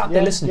if you sat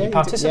there listening, you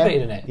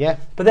participated in it. Yeah.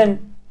 But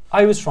then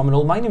I was from an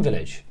old mining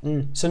village.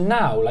 So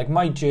now, like,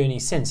 my journey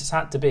since has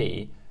had to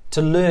be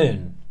to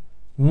learn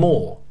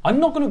more. I'm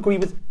not going to agree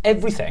with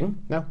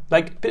everything. No.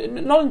 Like, but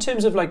not in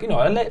terms of, like,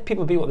 I let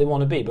people be what they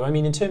want to be, but I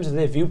mean, in terms of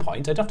their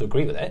viewpoint, I'd have to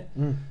agree with it.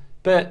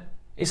 But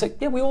it's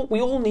like, we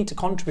all need to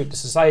contribute to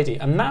society,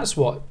 and that's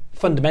what,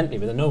 fundamentally,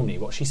 with Anoni,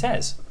 what she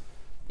says.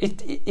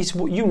 It's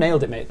what you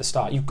nailed it, mate, at the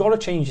start. You've got to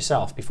change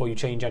yourself before you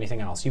change anything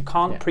else. You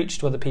can't preach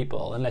to other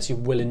people unless you're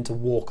willing to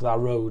walk that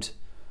road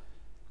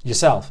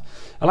yourself.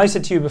 And I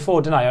said to you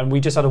before, didn't I? And we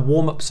just had a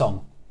warm-up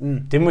song,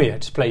 didn't we? I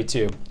just played to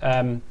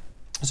you.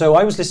 So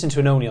I was listening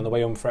to Anoni on the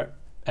way home for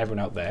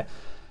everyone out there,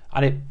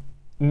 and it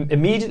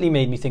immediately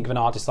made me think of an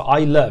artist that I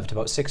loved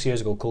about 6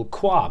 years ago called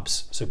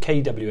Quabs. So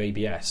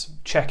Kwabs.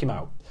 Check him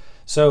out.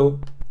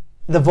 So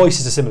the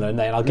voices are similar, and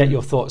then I'll get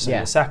your thoughts in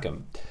a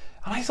second.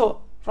 And I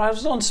thought, I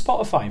was on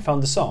Spotify and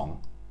found the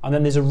song, and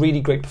then there's a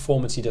really great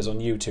performance he does on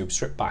YouTube,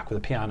 stripped back with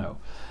a piano.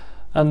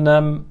 And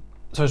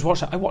so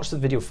I watched the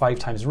video 5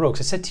 times in a row,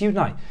 because I said to you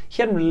tonight,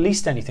 he hadn't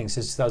released anything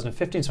since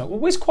 2015, so I'm like, well,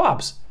 where's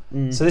Quabs?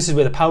 So this is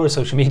where the power of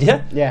social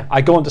media. Yeah.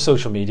 I go onto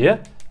social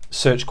media,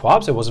 search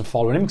Quabs. I wasn't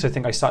following him because I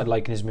think I started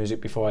liking his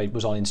music before I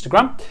was on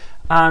Instagram.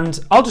 And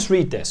I'll just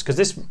read this, because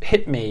this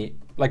hit me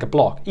like a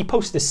block. He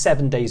posted this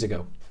 7 days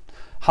ago.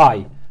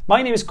 Hi,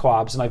 my name is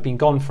Quabs and I've been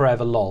gone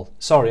forever, lol.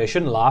 Sorry, I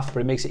shouldn't laugh,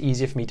 but it makes it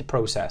easier for me to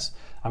process.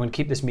 I'm going to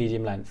keep this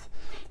medium length.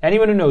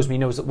 Anyone who knows me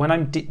knows that when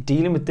I'm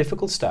dealing with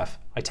difficult stuff,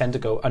 I tend to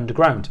go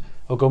underground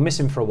or go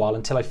missing for a while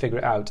until I figure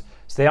it out.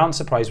 So they aren't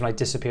surprised when I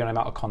disappear and I'm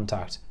out of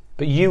contact.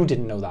 But you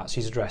didn't know that, so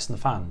he's addressing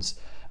the fans.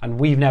 And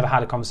we've never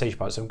had a conversation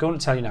about it, so I'm going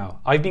to tell you now.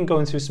 I've been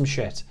going through some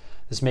shit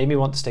that's made me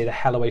want to stay the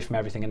hell away from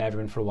everything and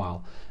everyone for a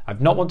while.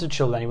 I've not wanted to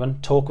chill with anyone,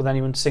 talk with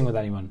anyone, sing with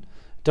anyone.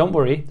 Don't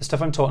worry, the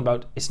stuff I'm talking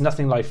about, it's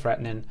nothing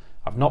life-threatening.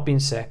 I've not been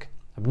sick.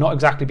 I've not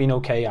exactly been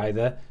okay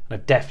either, and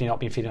I've definitely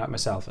not been feeling like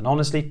myself. And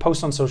honestly,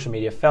 posts on social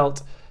media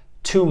felt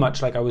too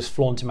much like I was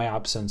flaunting my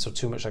absence, or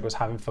too much like I was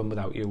having fun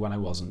without you when I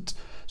wasn't.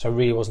 So I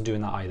really wasn't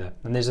doing that either.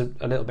 And there's a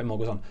little bit more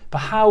goes on. But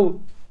how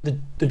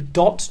the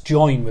dots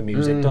join with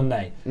music, don't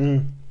they?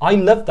 I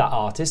loved that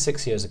artist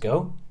 6 years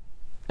ago,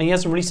 and he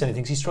hasn't released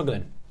anything, so he's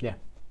struggling. Yeah.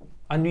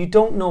 And you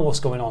don't know what's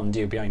going on,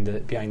 do you, behind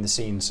the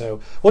scenes? So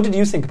what did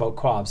you think about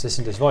Quabs,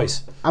 listening to his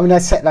voice? I mean, I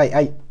said,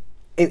 like,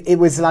 it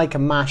was like a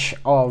mash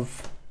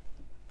of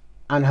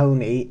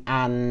Anhoney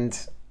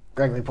and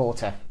Gregory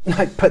Porter,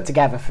 like, put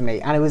together for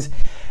me. And it was,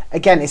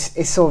 again,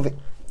 it's sort of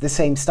the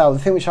same style. The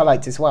thing which I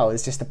liked as well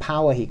is just the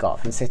power he got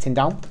from sitting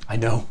down. I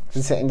know.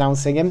 From sitting down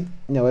singing.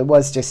 It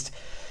was just,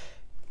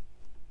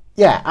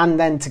 yeah, and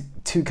then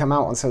to come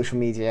out on social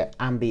media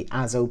and be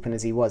as open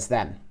as he was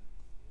then,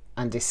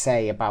 and just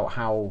say about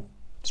how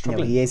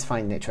he is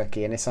finding it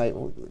tricky. And it's like,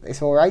 well,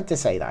 it's all right to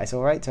say that. It's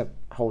all right to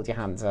hold your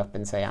hands up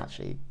and say,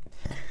 actually,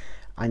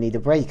 I need a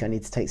break. I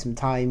need to take some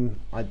time.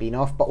 I've been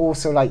off. But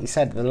also, like you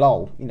said, the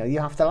lull, you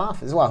have to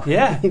laugh as well.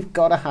 Yeah. You've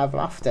got to have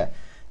laughter.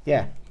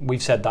 Yeah.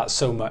 We've said that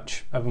so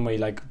much, haven't we?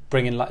 Like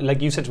bringing,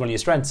 like you said, one of your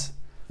strengths.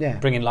 Yeah.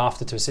 Bringing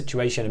laughter to a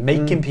situation and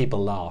making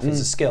people laugh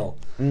is a skill.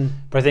 Mm.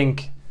 But I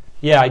think,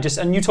 yeah,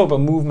 and you talk about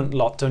movement a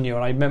lot, don't you?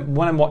 And I remember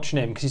when I'm watching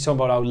him, because he's talking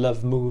about how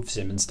love moves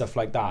him and stuff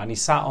like that, and he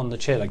sat on the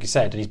chair, like you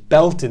said, and he's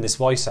belting this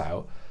voice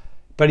out,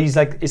 but he's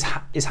like,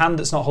 his hand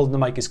that's not holding the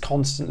mic is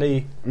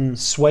constantly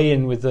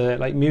swaying with the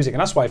like music,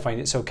 and that's why I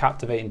find it so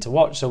captivating to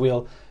watch. So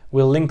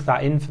we'll link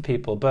that in for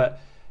people. But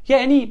yeah,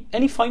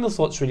 any final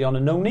thoughts really on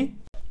Anoni?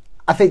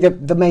 I think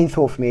the main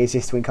thought for me is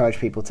just to encourage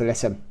people to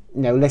listen.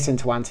 Listen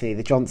to Anthony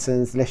the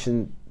Johnsons,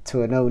 listen to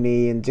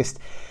Anoni, and just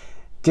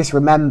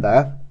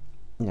remember,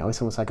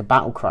 it's almost like a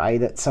battle cry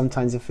that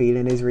sometimes a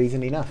feeling is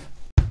reason enough.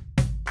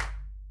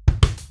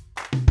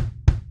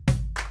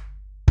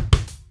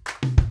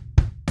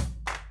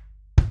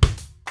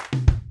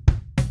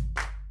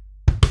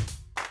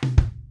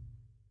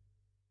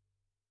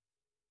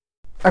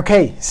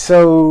 Okay,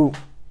 so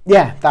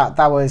yeah,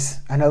 that was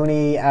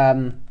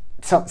Anoni,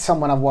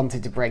 someone I've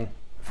wanted to bring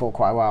for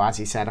quite a while. As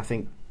you said, I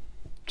think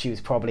she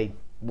was probably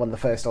one of the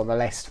first on the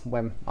list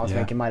when I was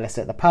making my list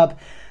at the pub.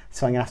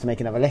 So I'm going to have to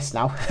make another list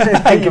now.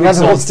 Think of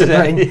other ones to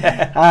bring.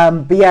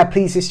 But yeah,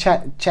 please just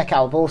check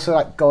out. But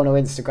also go on our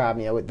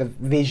Instagram, the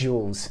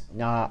visuals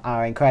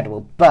are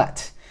incredible.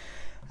 But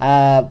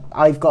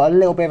I've got a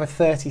little bit of a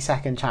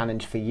 30-second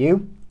challenge for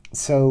you.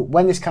 So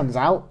when this comes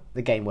out,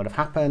 the game would have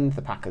happened,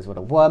 the Packers would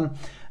have won.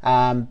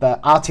 But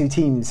our two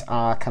teams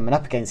are coming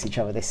up against each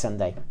other this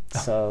Sunday.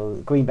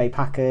 So Green Bay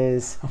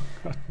Packers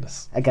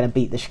are going to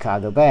beat the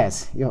Chicago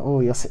Bears. You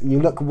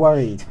look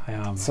worried. I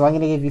am. So I'm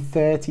going to give you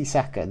 30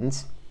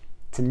 seconds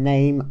to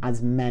name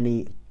as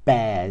many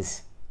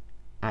bears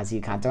as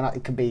you can.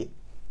 It could be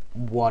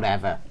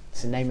whatever.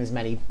 So name as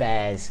many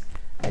bears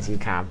as you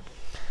can.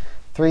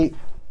 3,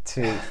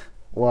 2,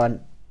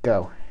 1,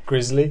 go.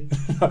 Grizzly.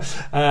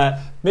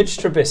 Mitch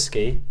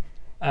Trubisky,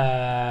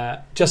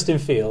 Justin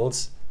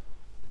Fields,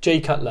 Jay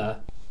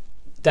Cutler,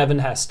 Devin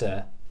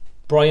Hester,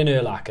 Brian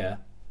Urlacher,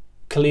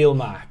 Khalil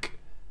Mack,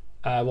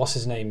 what's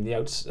his name?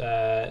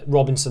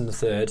 Robinson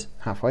III.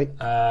 Halfway.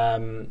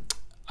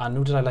 And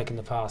who did I like in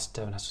the past?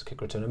 Devin Hester's kick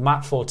returner.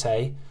 Matt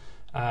Forte.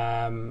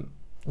 What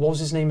was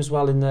his name as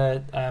well in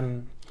the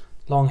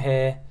long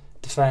hair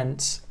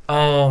defence?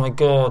 Oh my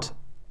god.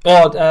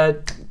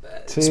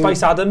 Two,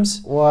 Spice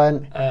Adams.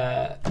 1.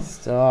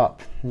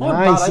 Stop.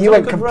 Nice. Bad. You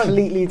went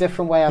completely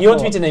different way. You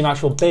wanted me to name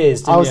actual bears,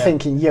 didn't you? I was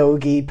thinking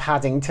Yogi,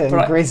 Paddington,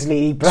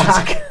 Grizzly,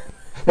 Black.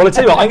 Well, I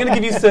tell you what, I'm going to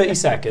give you 30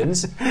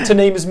 seconds to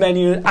name as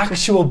many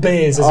actual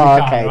bears as you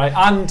can, right?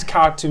 And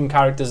cartoon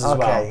characters as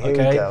well. Here we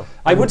go.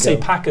 I would say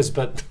Packers,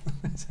 but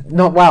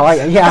not well.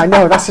 I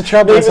know that's the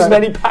trouble. Name as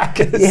many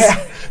Packers.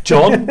 Yeah.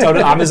 John down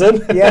at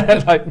Amazon.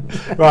 Yeah.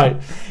 Right.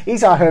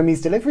 He's our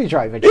Hermes delivery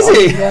driver. John. Is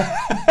he?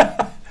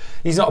 Yeah.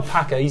 He's not a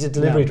packer. He's a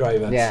delivery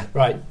driver. Yeah.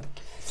 Right.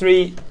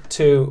 3,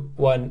 2,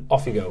 1.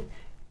 Off you go.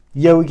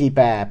 Yogi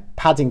Bear,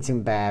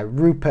 Paddington Bear,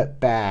 Rupert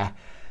Bear,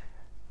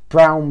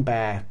 Brown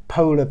Bear,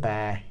 Polar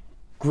Bear,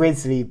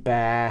 Grizzly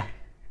Bear,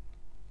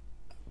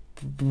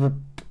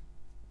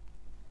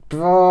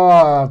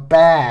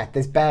 Bear.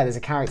 There's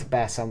a character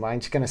bear somewhere.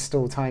 I'm just going to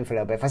stall time for a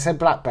little bit. If I said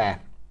Black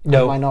Bear,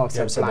 no, I might not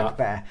have said Black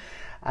Bear.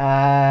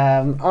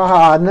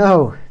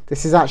 No,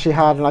 this is actually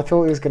hard, and I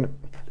thought it was going to.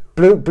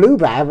 Blue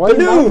Bear?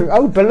 Baloo!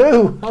 Oh,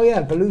 Baloo! Oh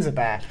yeah, Baloo's a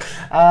bear.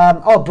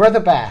 Brother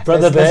Bear.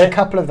 There's a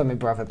couple of them in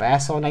Brother Bear,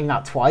 so I'll name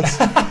that twice.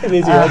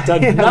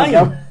 Done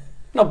 9.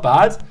 Not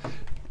bad.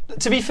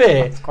 To be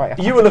fair,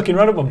 you were looking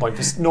around at one point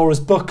for Nora's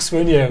books,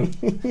 weren't you?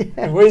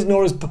 Yeah. Where's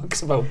Nora's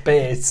books about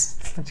bears?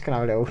 I'm just going to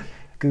have a little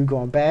Google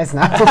on bears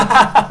now.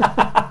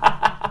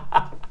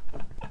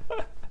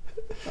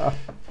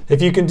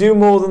 If you can do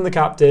more than the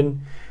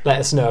captain, let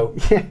us know.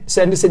 Yeah.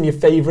 Send us in your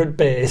favourite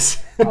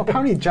bears.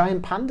 Apparently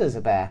giant panda's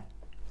a bear.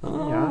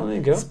 There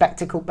you go.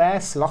 Spectacle bear,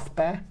 sloth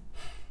bear,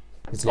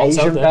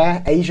 Asian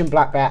bear, Asian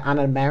black bear, and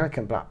an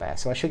American black bear.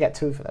 So I should get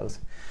 2 for those.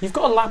 You've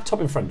got a laptop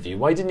in front of you.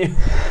 Why didn't you?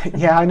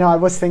 Yeah, I know. I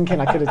was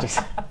thinking I could have just.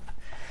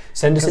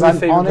 Send us in your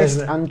favourite honest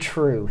bear. and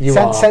true. You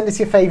send us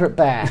your favourite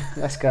bear.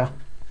 Let's go.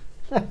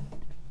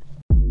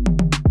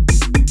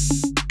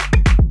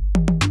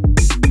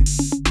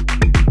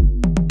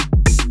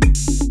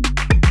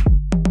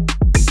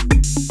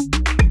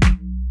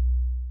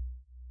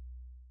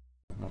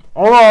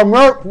 Oh,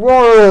 Mark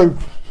Warren!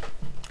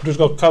 Just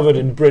got covered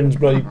in Bryn's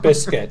bloody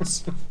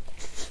biscuits.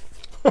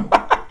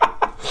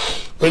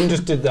 Bryn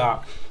just did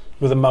that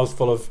with a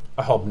mouthful of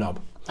a hobnob.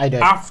 I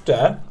did.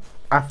 After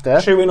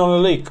chewing on a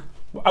leek.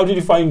 How did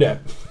you find it?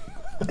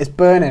 It's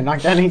burning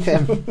like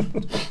anything.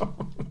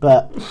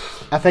 But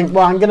I think,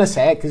 I'm going to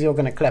say it because you're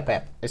going to clip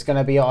it. It's going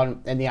to be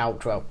on in the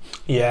outro.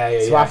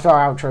 So after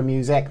our outro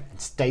music,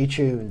 stay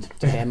tuned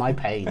to hear my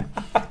pain.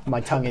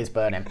 My tongue is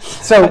burning.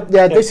 So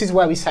this is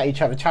where we set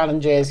each other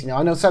challenges.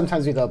 I know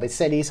sometimes we go a bit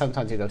silly,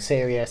 sometimes we go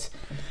serious.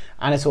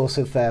 And it's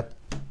also for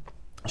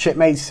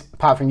shipmates,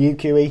 apart from you,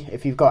 QE,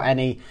 if you've got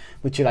any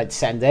which you'd like to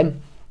send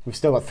in. We've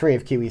still got 3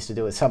 of QE's to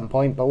do at some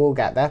point, but we'll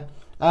get there.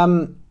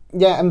 And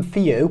for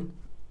you,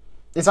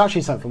 it's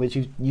actually something which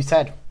you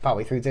said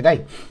partway through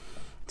today.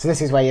 So this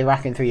is where you're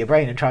racking through your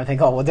brain and trying to think,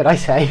 oh, what did I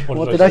say?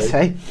 What did I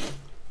say?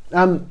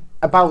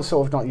 About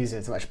sort of not using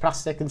as much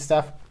plastic and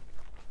stuff.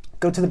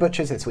 Go to the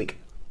butcher's this week.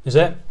 Is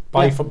it?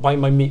 Buy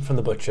my meat from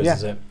the butcher's,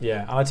 is it?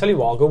 Yeah. And I tell you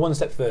what, I'll go one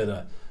step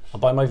further. I'll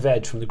buy my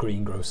veg from the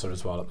greengrocer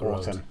as well up the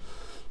road.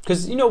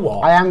 Because you know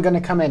what? I am going to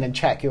come in and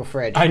check your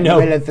fridge in the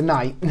middle of the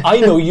night. I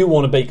know you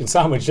want a bacon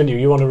sandwich, don't you?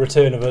 You want a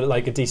return of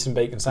a decent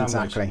bacon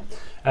sandwich. Exactly.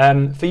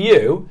 For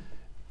you,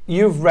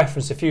 you've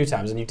referenced a few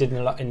times, and you did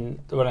in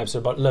one episode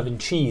about loving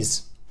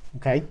cheese.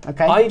 Okay.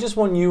 I just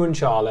want you and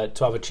Charlotte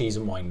to have a cheese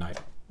and wine night.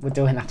 We're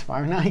doing that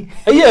tomorrow night.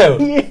 Are you?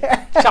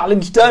 Yeah.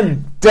 Challenge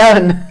done.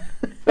 Done.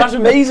 That's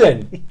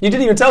amazing. You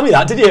didn't even tell me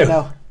that, did you?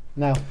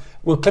 No.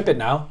 We'll clip it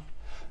now.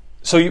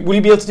 So will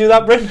you be able to do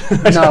that, Bryn?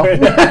 No.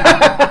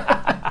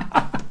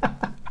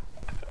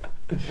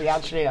 We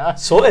actually are.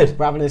 Sorted.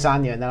 We're having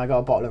lasagna and then I got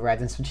a bottle of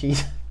red and some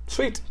cheese.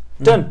 Sweet.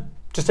 Done.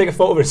 Just take a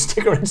photo of it and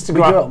stick it on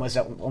Instagram. We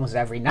do it almost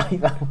every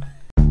night though.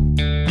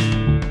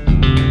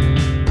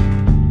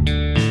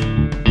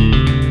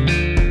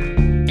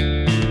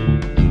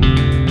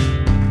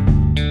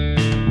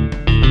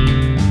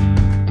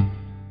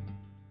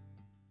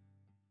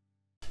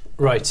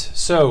 Right,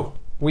 so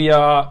we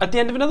are at the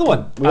end of another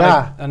one. We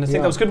are. And I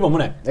think that was a good one,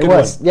 wasn't it? It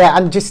was. Yeah,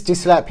 and just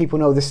to let people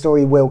know, the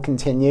story will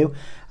continue.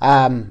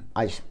 I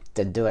just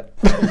didn't do it.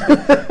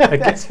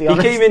 Let's be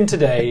honest. He came in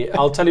today.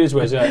 I'll tell you his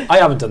words. I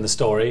haven't done the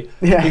story.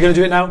 Yeah. You're going to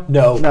do it now?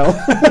 No.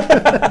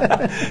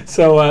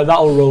 So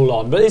that'll roll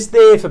on. But it's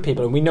there for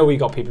people, and we know we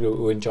got people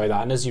who enjoy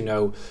that. And as you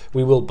know,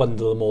 we will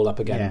bundle them all up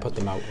again and put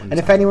them out. And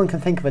if anyone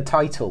can think of a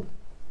title,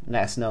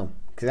 let us know.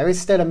 Because there is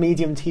still a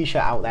medium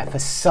t-shirt out there for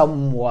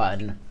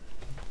someone.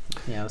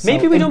 You know, so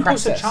maybe we don't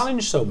post a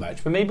challenge so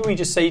much, but maybe we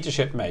just say to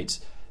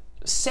shipmates,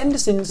 send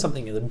us in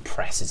something that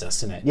impresses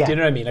us, innit? Yeah. Do you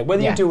know what I mean? Like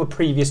whether you do a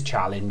previous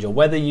challenge or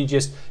whether you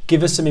just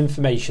give us some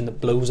information that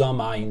blows our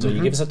minds or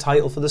you give us a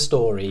title for the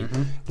story,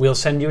 we'll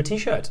send you a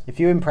t-shirt. If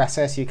you impress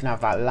us, you can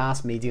have that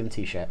last medium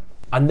t-shirt.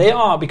 And they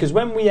are, because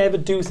when we ever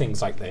do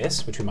things like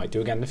this, which we might do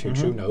again in the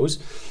future, who knows,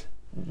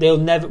 we'll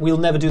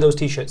never do those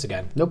t-shirts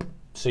again. Nope.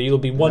 So you'll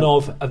be one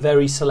of a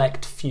very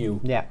select few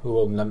who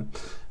own them.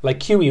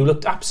 Like Huey, who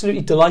looked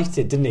absolutely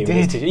delighted, didn't he?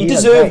 He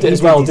deserved it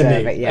as well,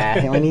 didn't he?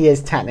 Yeah, when he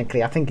is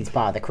technically, I think he's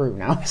part of the crew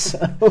now. So.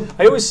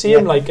 I always see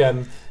him like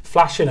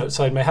flashing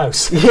outside my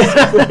house.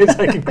 Yeah. It's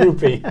like a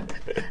groupie.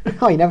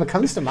 Oh, he never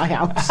comes to my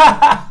house.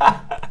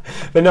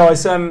 But no,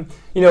 it's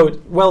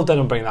well done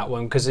on bringing that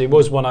one, because it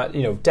was one I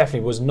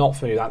definitely was not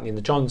familiar with Anthony and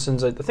the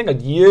Johnsons. I think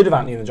I'd heard of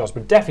Anthony and the Johnsons,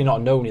 but definitely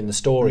not known in the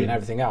story and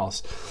everything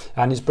else.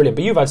 And it's brilliant.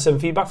 But you've had some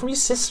feedback from your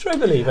sister, I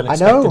believe,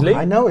 unexpectedly.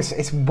 I know.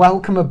 It's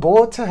welcome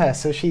aboard to her.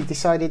 So she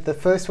decided the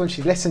first one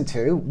she listened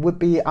to would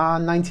be our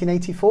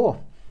 1984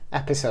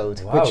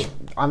 episode. Wow. Which,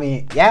 I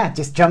mean,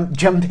 just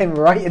jump in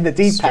right in the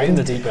deep end. Straight in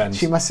the deep end.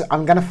 She must.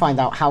 I'm going to find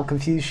out how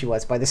confused she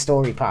was by the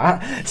story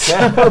part.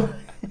 So,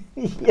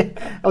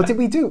 Oh, did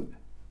we do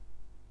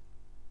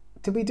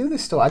the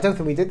story? I don't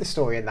think we did the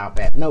story in that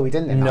bit. No, we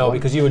didn't. No,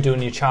 because you were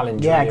doing your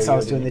challenge. Yeah, because I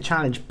was doing the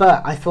challenge.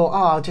 But I thought,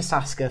 I'll just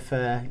ask her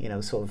for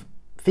sort of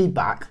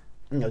feedback.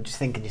 Just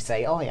thinking, just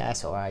say, oh yeah,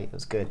 it's all right, it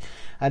was good.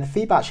 And the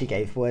feedback she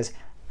gave was,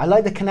 I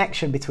like the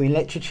connection between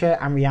literature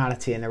and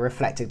reality in a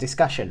reflective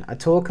discussion. I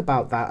talk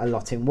about that a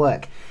lot in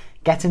work.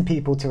 Getting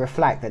people to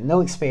reflect that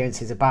no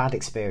experience is a bad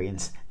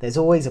experience. There's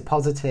always a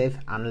positive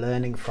and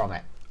learning from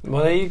it.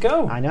 Well, there you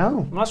go. I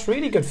know. Well, that's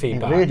really good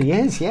feedback. It really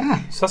is,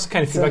 yeah. So that's the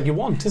kind of feedback you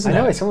want, isn't it? I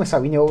know, it's almost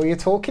like we know what you're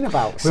talking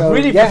about. So,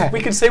 we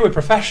can say we're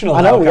professional.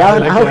 I know, we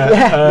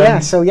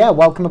are. So,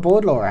 welcome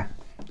aboard, Laura.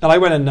 And I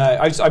went and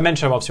I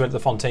mentioned I obviously went to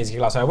the Fontaines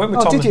last night. I went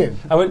with Tom. Did you?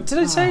 Did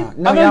I say?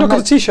 No, I've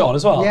got a t-shirt on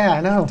as well. Yeah, I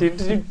know. Did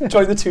you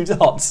join the two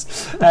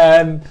dots?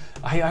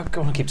 I want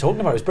to keep talking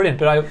about it. It was brilliant,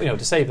 but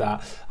to save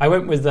that, I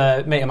went with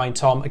a mate of mine,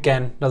 Tom.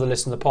 Again, another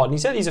listener to the pod, and he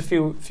said he's a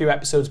few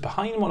episodes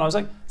behind him. And I was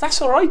like,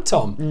 "That's all right,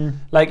 Tom."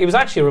 Like it was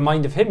actually a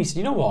reminder of him. He said,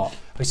 "You know what?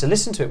 I used to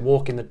listen to it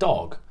walking the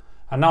dog,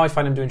 and now I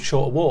find him doing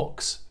shorter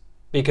walks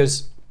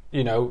because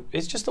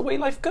it's just the way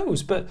life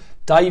goes. But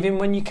dive in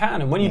when you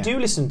can, and when you do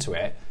listen to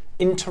it,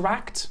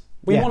 interact."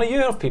 We want to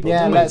hear of people.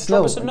 Let's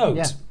drop us a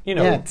note.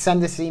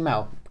 Send us an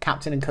email,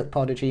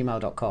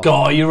 captainandcookpod@gmail.com.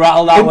 God, you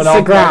rattled that one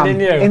off,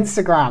 didn't you?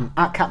 Instagram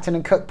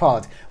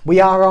 @captainandcookpod.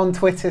 We are on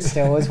Twitter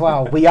still as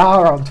well. We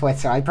are on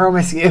Twitter, I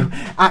promise you,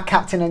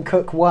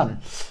 @captainandcook1.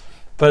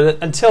 But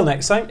until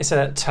next time, it's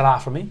a ta-ra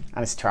from me.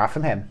 And it's a ta-ra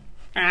from him.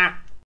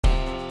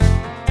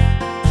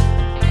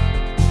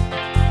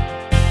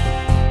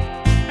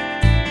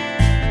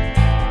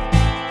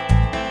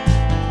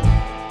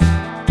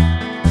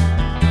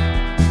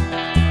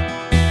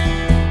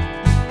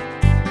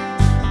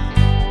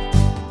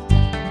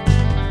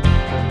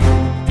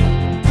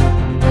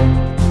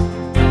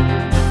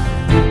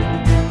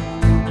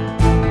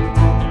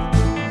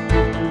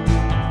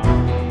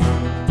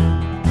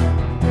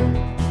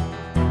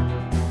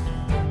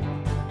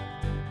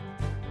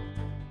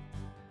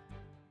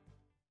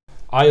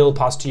 I'll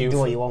pass to you. Do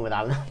what you want with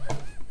that.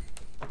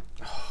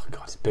 Oh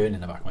God, it's burning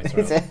in the back of my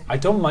throat. Is it? I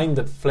don't mind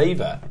the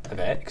flavour of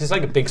it because it's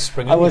like a big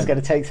spring I was onion.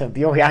 going to take some, but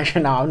your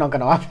reaction now, I'm not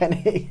going to have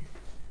any.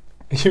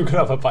 You could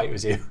have a bite,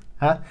 was you?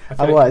 Huh? feel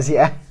I like- was,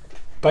 yeah.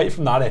 Bite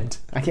from that end.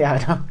 Yeah, I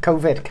know.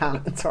 COVID,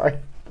 can't. Sorry.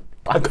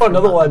 I've got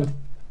another one.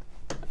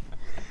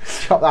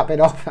 Chop that bit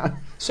off.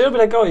 So you'll be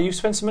like, oh, you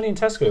spent some money in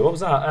Tesco. What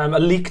was that? A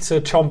leak to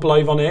chomp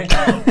live on air.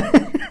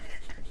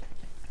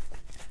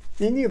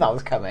 You knew that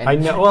was coming. I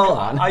know. Come Well,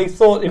 on. I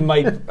thought it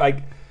might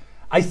like.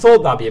 I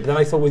thought that'd be it, but then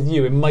I thought with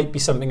you it might be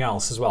something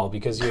else as well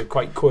because you're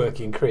quite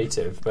quirky and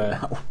creative.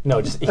 But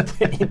no, just eat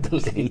it. Eat the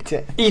leak. Eat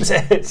it. Eat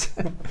it.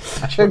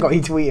 I should have got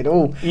you to eat it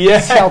all.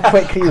 Yeah. See how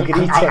quickly you could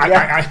eat it.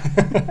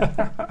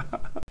 Yeah.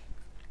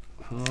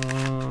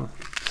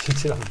 You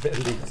did have a bit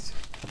of leak.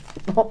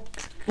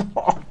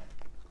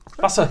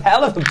 That's a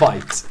hell of a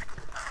bite.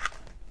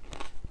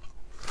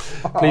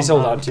 Please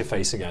hold on to your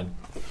face again.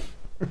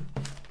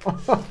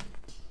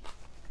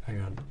 Hang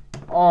on.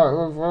 Oh, it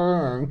was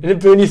burning. Did it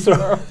burn your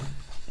throat?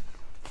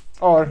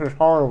 Oh, this is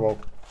horrible.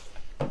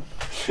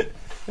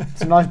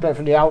 It's a nice bit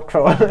for the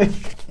outro.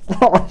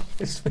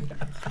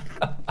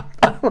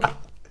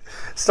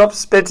 Stop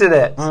spitting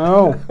it. I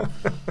know.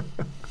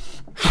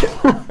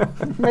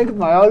 Making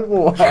my eyes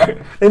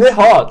water. Isn't it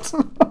hot?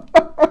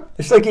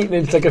 It's like eating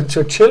it like a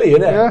chili,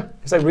 isn't it? Yeah.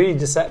 It's like really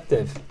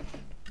deceptive.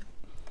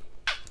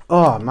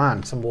 Oh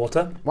man, Some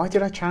water. why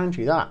did I challenge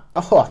you that?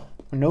 Oh,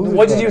 my nose is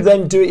Why did you burning.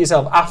 then do it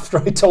yourself after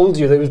I told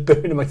you that it was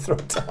burning my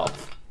throat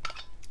off?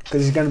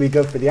 Because it's going to be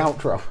good for the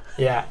outro.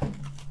 Yeah.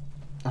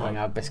 Oh, I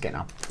have a biscuit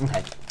now.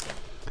 Okay.